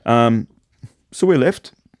 So we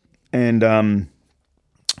left. And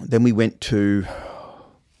then we went to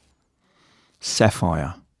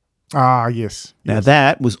Sapphire. Ah, yes. Now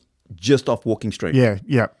that was just off Walking Street. Yeah,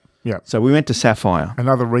 yeah, yeah. So we went to Sapphire.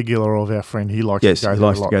 Another regular of our friend, he likes Yes, to go he there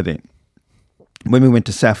likes a lot. to go there. When we went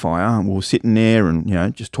to Sapphire, we were sitting there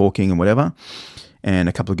and, just talking and whatever. And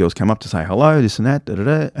a couple of girls come up to say hello, this and that,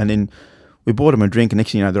 da-da-da. And then we bought them a drink, and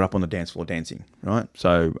next thing you know, they're up on the dance floor dancing, right?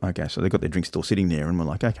 So, okay, so they've got their drinks still sitting there, and we're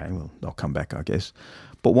like, okay, well, they'll come back, I guess.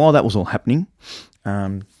 But while that was all happening,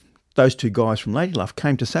 those two guys from Lady Love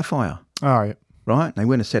came to Sapphire, Oh, yeah. right? They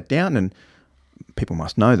went and sat down, and people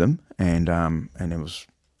must know them, and there was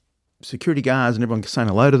security guards and everyone saying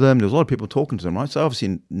hello to them. There was a lot of people talking to them, right? So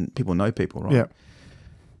obviously people know people, right? Yeah.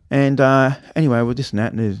 And anyway, we're this and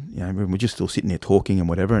that, and we're just still sitting there talking and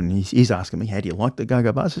whatever. And he's asking me, "How do you like the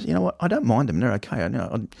go-go bars?" I said, "You know what? I don't mind them. They're okay.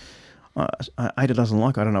 Ada doesn't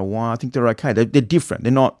like. I don't know why. I think they're okay. They're different.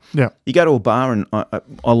 They're not. Yeah. You go to a bar, and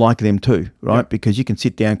I like them too, right? Yeah. Because you can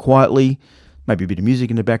sit down quietly, maybe a bit of music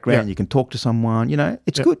in the background. Yeah. You can talk to someone.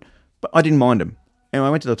 It's good. But I didn't mind them. And I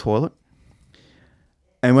went to the toilet,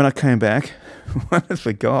 and when I came back, one of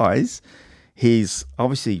the guys. He's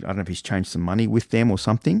obviously, I don't know if he's changed some money with them or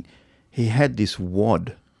something. He had this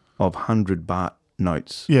wad of 100 baht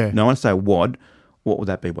notes. Yeah. Now, I want to say wad. What would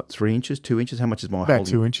that be? What, 3 inches, 2 inches? How much is my About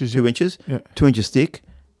holding? 2 inches. 2 inches? Yeah. 2 inches thick.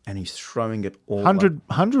 And he's throwing it all 100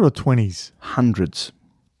 or 20s? Hundreds.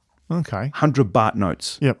 Okay. 100 baht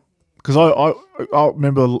notes. Yep. Because I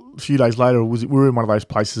remember a few days later, we were in one of those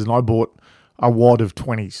places and I bought a wad of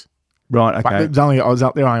 20s. Right, But okay. it was only, I was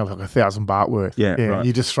up there only like 1,000 baht worth. Yeah, right. And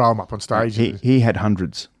you just throw them up on stage. He had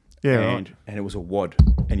hundreds. Yeah, and it was a wad.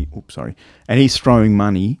 And and he's throwing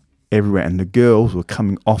money everywhere. And the girls were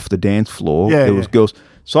coming off the dance floor. Yeah, There was yeah. girls.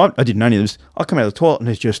 So I didn't know any of this. I come out of the toilet and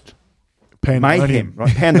there's just mayhem,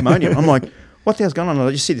 right? Pandemonium. I'm like, what the hell's going on? And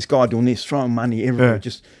I just see this guy doing this, throwing money everywhere, Yeah.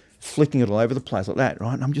 just flicking it all over the place like that,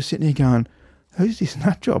 right? And I'm just sitting there going, who's this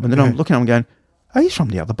nut job? And then I'm looking at him going, oh, he's from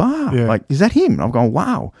the other bar. Yeah. Like, is that him? And I'm going,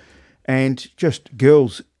 wow. And just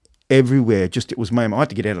girls everywhere. Just, it was mayhem. I had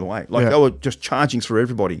to get out of the way. Like, Yeah. they were just charging through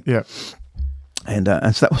everybody. Yeah. And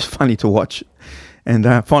so that was funny to watch. And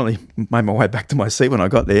finally made my way back to my seat when I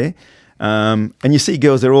got there. And you see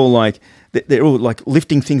girls, they're all like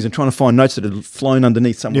lifting things and trying to find notes that had flown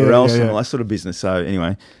underneath somewhere else and all that sort of business. So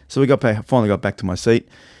anyway, we finally got back to my seat.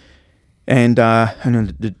 And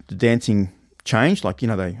then the dancing changed. Like, I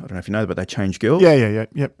don't know if you know, but they changed girls. Yeah.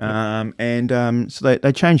 Yep. So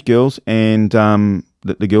they changed girls, and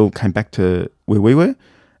the girl came back to where we were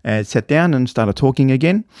and sat down and started talking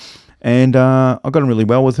again. And I got on really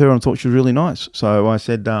well with her, and I thought she was really nice. So I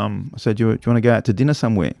said, do you want to go out to dinner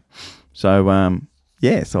somewhere? So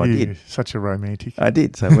so I did. Such a romantic. I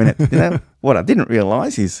did. So I went out to dinner. What I didn't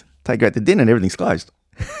realise is take her out to dinner and everything's closed.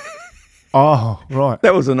 Oh, right.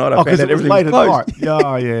 That was the night I Oh, found because out it was everything late was at closed.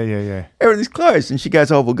 night. Yeah. Everything's closed. And she goes,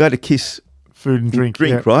 oh, we'll go to Kiss Food and drink.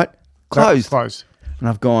 Drink, yeah. right? Closed. Closed. And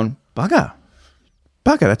I've gone, bugger,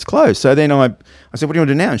 that's closed. So then I said, what do you want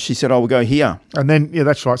to do now? And she said, we'll go here. And then,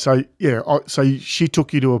 that's right. So, so she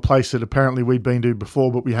took you to a place that apparently we'd been to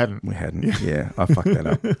before, but we hadn't. We hadn't. Yeah, I fucked that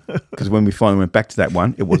up. Because when we finally went back to that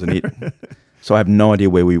one, it wasn't it. So I have no idea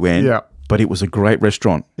where we went. Yeah. But it was a great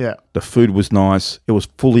restaurant. Yeah. The food was nice. It was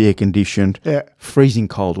fully air conditioned. Yeah. Freezing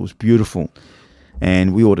cold. It was beautiful.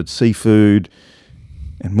 And we ordered seafood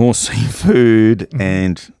and more seafood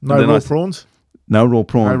and No raw prawns? No raw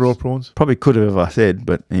prawns. No raw prawns. Probably could have, I said,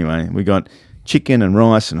 but anyway, we got chicken and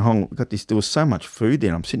rice and we got this. There was so much food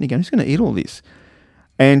there. I'm sitting there going, who's going to eat all this?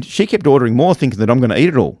 And she kept ordering more, thinking that I'm going to eat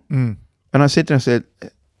it all. Mm. And I said to her,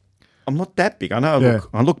 I'm not that big. I know Yeah.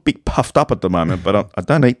 I look big puffed up at the moment, but I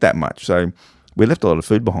don't eat that much. So we left a lot of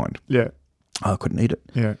food behind. Yeah. I couldn't eat it.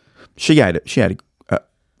 Yeah. She ate it. She had it.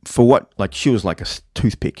 For what? Like she was like a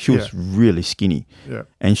toothpick. She was really skinny. Yeah.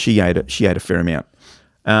 And she ate it. She ate a fair amount.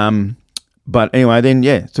 But anyway,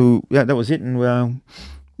 then so that was it, and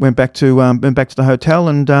went back to the hotel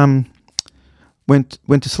and went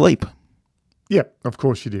to sleep, Yeah, of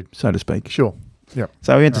course you did. so to speak. Sure. Yeah.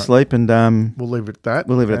 So we went to sleep, and We'll leave it at that.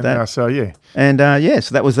 We'll leave it at that. So, yeah. and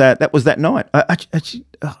so that was that. That was that night. Actually,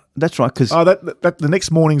 that's right. Because that the next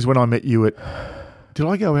morning's when I met you at... Did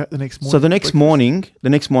I go out the next morning? so the next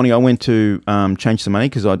morning, I went to change some money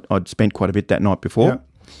because I'd spent quite a bit that night before. Yeah.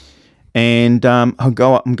 And I'm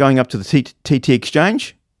going up to the TT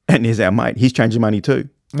exchange, and there's our mate. He's changing money too.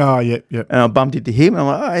 Oh, yeah, yeah. And I bumped into him, and I'm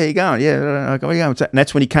like, "Oh, how you going? Yeah, where you going?" And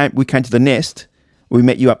that's when we came to the Nest. We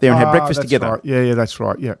met you up there and had breakfast that's together. Right. Yeah, that's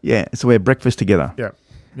right. Yeah. Yeah, so we had breakfast together. Yeah.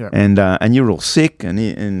 Yeah. And you were all sick, and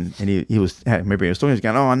he was. I remember he was talking. He was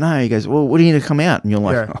going, "Oh no!" He goes, "Well, what do you need to come out?" And you're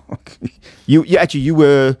like, Yeah.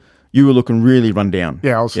 you were looking really run down.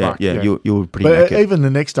 Yeah, I was fucked. Yeah, you were pretty. But knackered. even the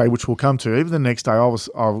next day, which we'll come to, even the next day, I was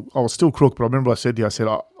still crook. But I remember I said to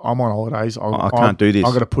you, I'm on holidays. I can't do this.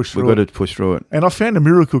 I've got to push through. We've got to push through it. And I found a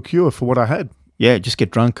miracle cure for what I had. Yeah, just get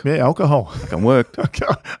drunk. Yeah, alcohol. Fucking worked.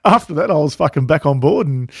 After that, I was fucking back on board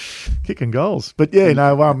and kicking goals. But yeah,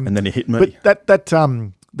 no. And then he hit me. But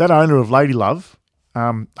that owner of Lady Love,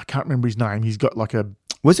 I can't remember his name. He's got like a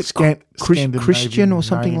Was it Scandinavian Christian or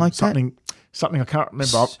something name, like that? Something I can't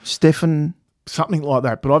remember. Stefan. Something like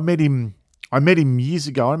that. But I met him years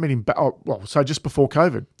ago. I met him so just before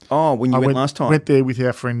COVID. Oh, when you went last time. Went there with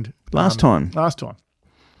our friend Last time.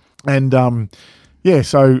 And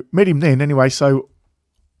so met him then. Anyway, so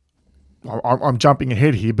I'm jumping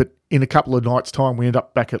ahead here, but in a couple of nights' time, we end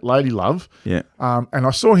up back at Lady Love. Yeah. And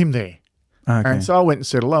I saw him there. Okay. And so I went and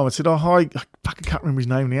said hello. I said, "Oh, hi." I can't remember his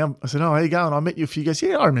name now. I said, "Oh, how you going? I met you a few." He goes,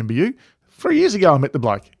 "Yeah, I remember you. 3 years ago, I met the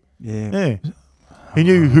bloke." Yeah. Yeah. He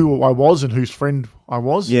knew who I was and whose friend I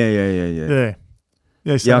was. Yeah.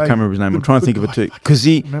 Yeah. So I can't remember his name. I'm trying to think of it too. Because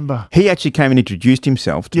he actually came and introduced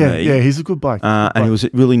himself to me. Yeah, he's a good bloke. And he was a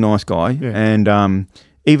really nice guy. Yeah. And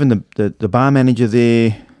even the bar manager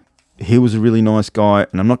there, he was a really nice guy.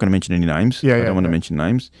 And I'm not going to mention any names. I don't want to mention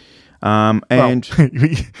names. And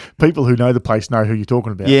people who know the place know who you're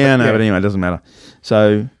talking about. Yeah, I know, but anyway, it doesn't matter.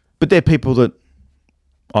 So, but they're people that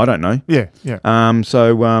I don't know. Yeah.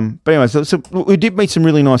 But anyway, so we did meet some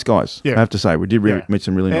really nice guys. Yeah. I have to say, we did meet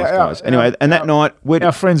some really nice guys. Anyway, that night,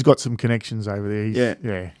 our friend's got some connections over there.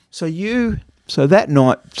 Yeah. So that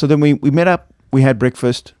night, so then we met up. We had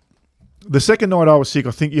breakfast. The second night I was sick,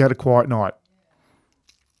 I think you had a quiet night.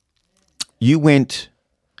 You went.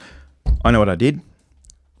 I know what I did.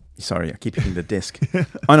 Sorry, I keep hitting the desk.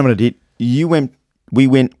 I know what I did. You went. We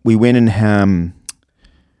went and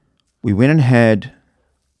had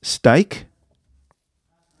steak.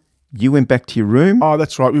 You went back to your room. Oh,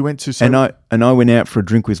 that's right. We went to. And I went out for a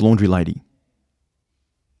drink with Laundry Lady.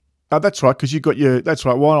 Oh, that's right. Because you got your. That's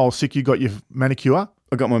right. While I was sick, you got your manicure.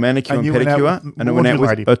 I got my manicure and you pedicure, and I went out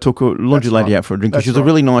with. I took a laundry lady out for a drink because she was a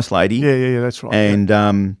really nice lady. Yeah. That's right.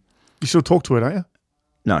 And you still talk to her, don't you?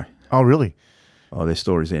 No. Oh, really? Oh, there's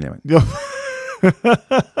stories there anyway.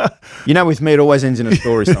 With me, it always ends in a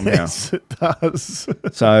story somehow. Yes, it does.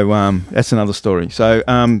 So that's another story. So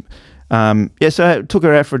so I took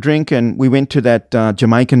her out for a drink, and we went to that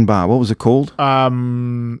Jamaican bar. What was it called?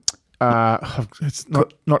 It's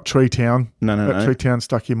not Tree Town. No. Tree Town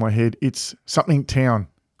stuck in my head. It's something town.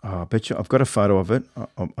 Oh, I bet you I've got a photo of it.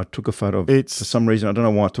 I took a photo of it. For some reason, I don't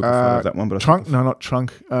know why I took a photo of that one. But Trunk? No, not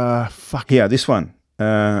Trunk. Fuck. Yeah, this one.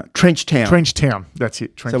 Trench Town. Trench Town. That's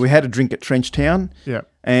it. So we had a drink at Trench Town. Yeah.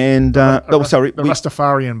 And the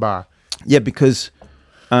Rastafarian bar. Yeah, because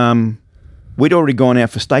we'd already gone out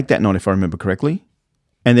for steak that night, if I remember correctly.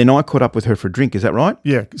 And then I caught up with her for a drink. Is that right?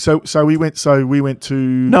 Yeah. So we went to.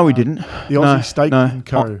 No, we didn't. The Aussie Steak and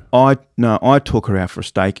Co. I took her out for a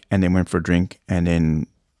steak and then went for a drink and then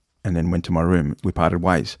went to my room. We parted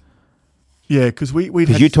ways. Yeah, because we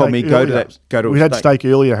you told me go to. We had steak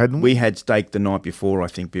earlier, hadn't we? We had steak the night before, I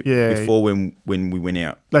think. Before when we went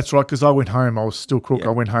out. That's right. Because I went home. I was still crook. Yeah.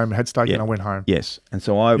 I went home, had steak, and I went home. Yes, and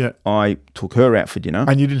so I took her out for dinner.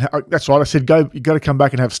 And you didn't. That's right. I said go. You got to come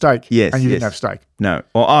back and have steak. Yes, and you didn't have steak. No.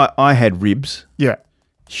 Well, I had ribs. Yeah.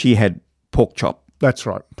 She had pork chop. That's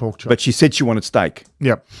right, pork chop. But she said she wanted steak.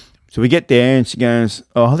 Yep. So we get there and she goes,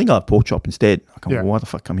 "Oh, I think I'll have pork chop instead." I go, "Well, why the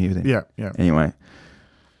fuck come here then?" Yeah. Anyway,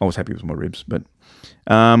 I was happy with my ribs, but.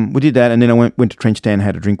 We did that, and then I went to Trenchtown,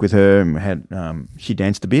 had a drink with her, and had she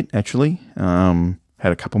danced a bit actually.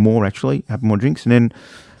 Had a couple more drinks, and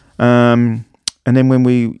then and then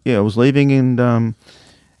when I was leaving,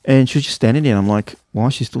 and she was just standing there. And I'm like, why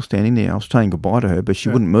is she still standing there? I was saying goodbye to her, but she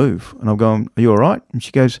wouldn't move. And I'm going, are you all right? And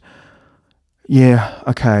she goes, yeah,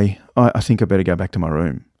 okay. I think I better go back to my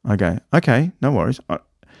room. I go, okay, no worries.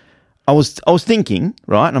 I was thinking,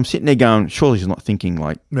 right? And I'm sitting there going, surely she's not thinking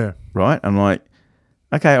like, right? I'm like,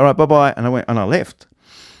 okay, all right, bye-bye. And I went, and I left.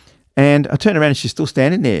 And I turned around and she's still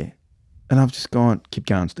standing there. And I've just gone, keep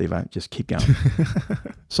going, Steve-O, just keep going.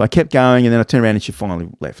 So I kept going, and then I turned around and she finally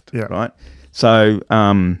left, right? So,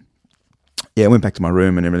 I went back to my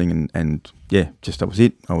room and everything, and just that was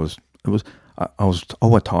it. I was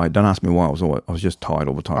always tired. Don't ask me why. I was just tired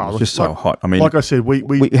all the time. It was just so hot. I mean, like I said,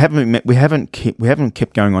 we haven't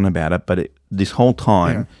kept going on about it, but this whole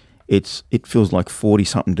time, it feels like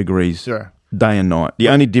 40-something degrees day and night. The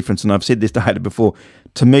only difference, and I've said this to Hader before,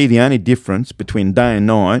 to me, the only difference between day and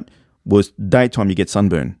night was daytime you get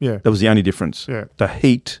sunburn. Yeah. That was the only difference. Yeah. The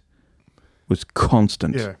heat was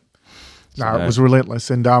constant. Yeah. No, it was relentless.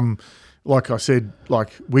 And like I said,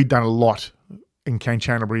 we'd done a lot in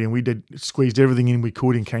Kanchanaburri, and we squeezed everything in we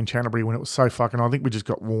could in Kanchanaburri when it was so fucking, I think we just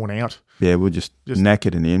got worn out. Yeah, we were just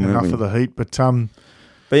knackered in the end. Enough of the heat. But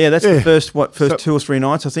yeah, that's the first 2 or 3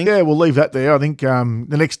 nights, I think. Yeah, we'll leave that there. I think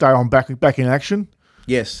the next day I'm back in action.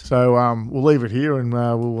 Yes. So we'll leave it here, and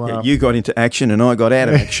we'll. You got into action, and I got out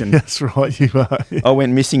of action. That's right. You are. I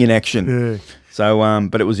went missing in action. Yeah. So,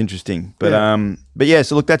 but it was interesting. But yeah.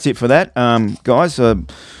 So look, that's it for that, guys.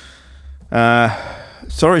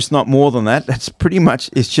 Sorry, it's not more than that. That's pretty much.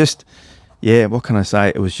 It's just, what can I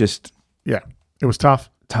say? It was just. Yeah, it was tough.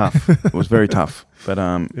 It was very tough. But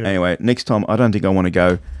anyway, next time I don't think I want to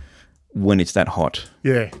go when it's that hot.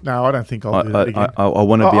 Yeah, no, I don't think I'll do it again. I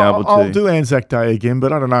want to be able to. I'll do Anzac Day again,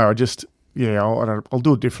 but I don't know. I'll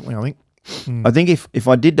do it differently, I think. I think if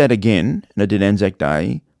I did that again and I did Anzac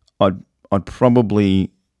Day, I'd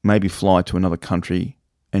probably maybe fly to another country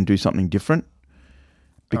and do something different,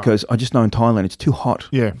 because I just know in Thailand it's too hot.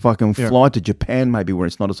 Yeah. If I can fly to Japan maybe where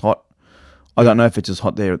it's not as hot, I don't know if it's as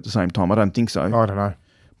hot there at the same time. I don't think so. I don't know.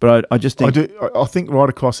 But I just think... I think right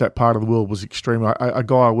across that part of the world was extreme. A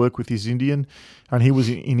guy I work with is Indian, and he was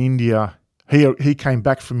in India. He came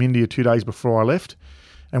back from India 2 days before I left,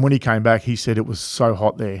 and when he came back, he said it was so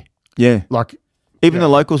hot there. Yeah. Even the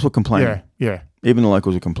locals were complaining. Yeah. Even the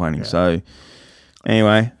locals were complaining. Yeah. So,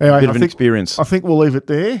 anyway, a bit of an experience. I think we'll leave it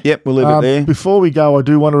there. Yep, we'll leave it there. Before we go, I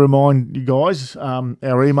do want to remind you guys,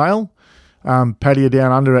 our email,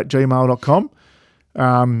 pattayadownunder@gmail.com.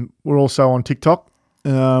 We're also on TikTok.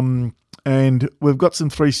 And we've got some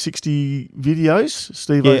 360 videos.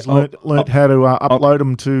 Steve-O's learnt how to upload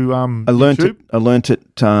them to YouTube. I learnt it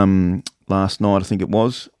last night, I think it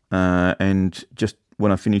was. And just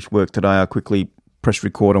when I finished work today, I quickly pressed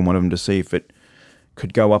record on one of them to see if it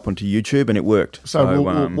could go up onto YouTube, and it worked. So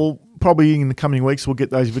we'll probably in the coming weeks we'll get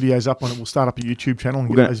those videos up on it. We'll start up a YouTube channel and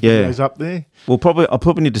get those videos up there. I'll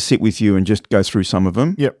probably need to sit with you and just go through some of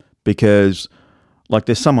them. Yep. Because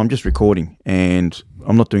there's some I'm just recording and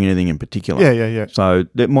I'm not doing anything in particular. Yeah. So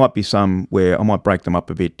there might be some where I might break them up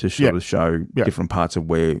a bit to sort of show different parts of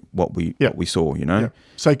what we saw, you know. Yep.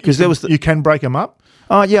 So you can break them up.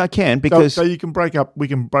 Oh yeah, I can, because so you can break up. We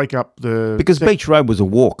can break up the because Beach Road was a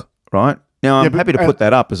walk, right? Now I'm happy to put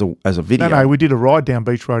that up as a video. No, we did a ride down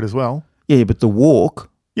Beach Road as well. Yeah, but the walk.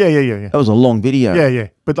 Yeah. That was a long video. Yeah.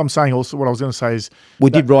 But I'm saying also what I was going to say is we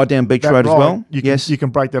did ride down Beach Road as well. You can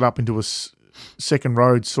break that up into a second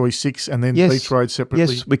road, Soy 6, and then Beach Road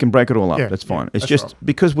separately. Yes, we can break it all up. That's fine. It's just right.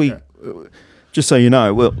 because we, just so you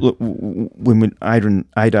know, well, look, when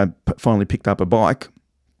Ada finally picked up a bike,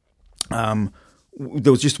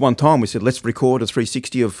 there was just one time we said, let's record a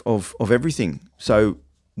 360 of everything. So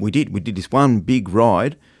we did. We did this one big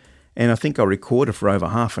ride, and I think I recorded for over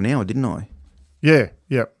half an hour, didn't I? Yeah.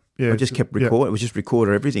 I just kept recording. It was just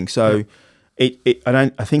recorded everything. So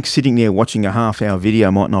I think sitting there watching a half-hour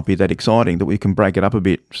video might not be that exciting, that we can break it up a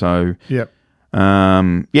bit. So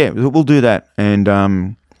we'll do that.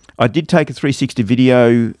 And I did take a 360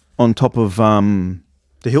 video on top of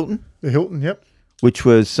the Hilton. The Hilton, yep. Which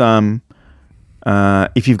was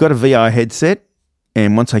if you've got a VR headset,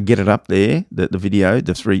 and once I get it up there, the video,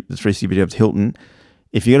 the 360 video of the Hilton,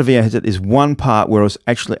 if you've got a VR headset, there's one part where I was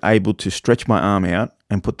actually able to stretch my arm out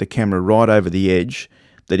and put the camera right over the edge.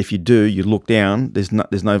 That if you do, you look down. There's no.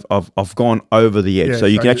 I've gone over the edge, so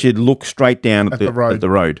you can actually look straight down at the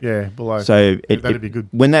road. Yeah, below. So that'd be good.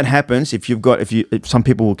 When that happens, if some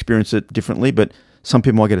people will experience it differently, but some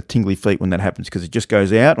people might get a tingly feet when that happens, because it just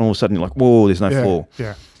goes out, and all of a sudden you're like, whoa, there's no floor.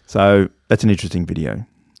 Yeah. So that's an interesting video.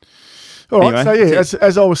 All right. So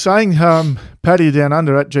as I was saying,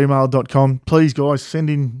 pattayadownunder@gmail.com. Please, guys, send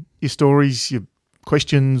in your stories, your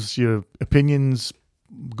questions, your opinions,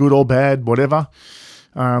 good or bad, whatever.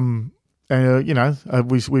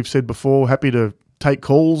 We've said before, happy to take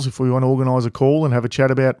calls if we want to organise a call and have a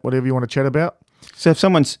chat about whatever you want to chat about. So if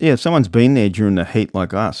someone's been there during the heat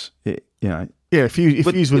like us, if you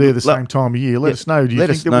were there the same time of year, let us know.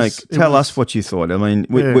 Tell us what you thought. I mean,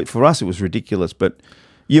 for us it was ridiculous, but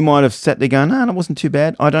you might have sat there going, "No, it wasn't too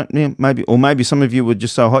bad." I don't know, maybe some of you were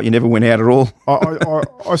just so hot you never went out at all.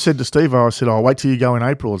 I said to Steve, I'll wait till you go in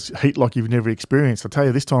April. It's heat like you've never experienced. I tell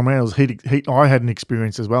you, this time around it was heat I hadn't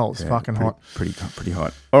experienced as well. It's fucking hot, pretty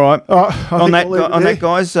hot. All right. On that,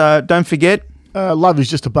 guys, don't forget, love is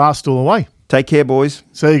just a bar stool away. Take care, boys.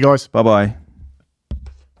 See you guys. Bye bye.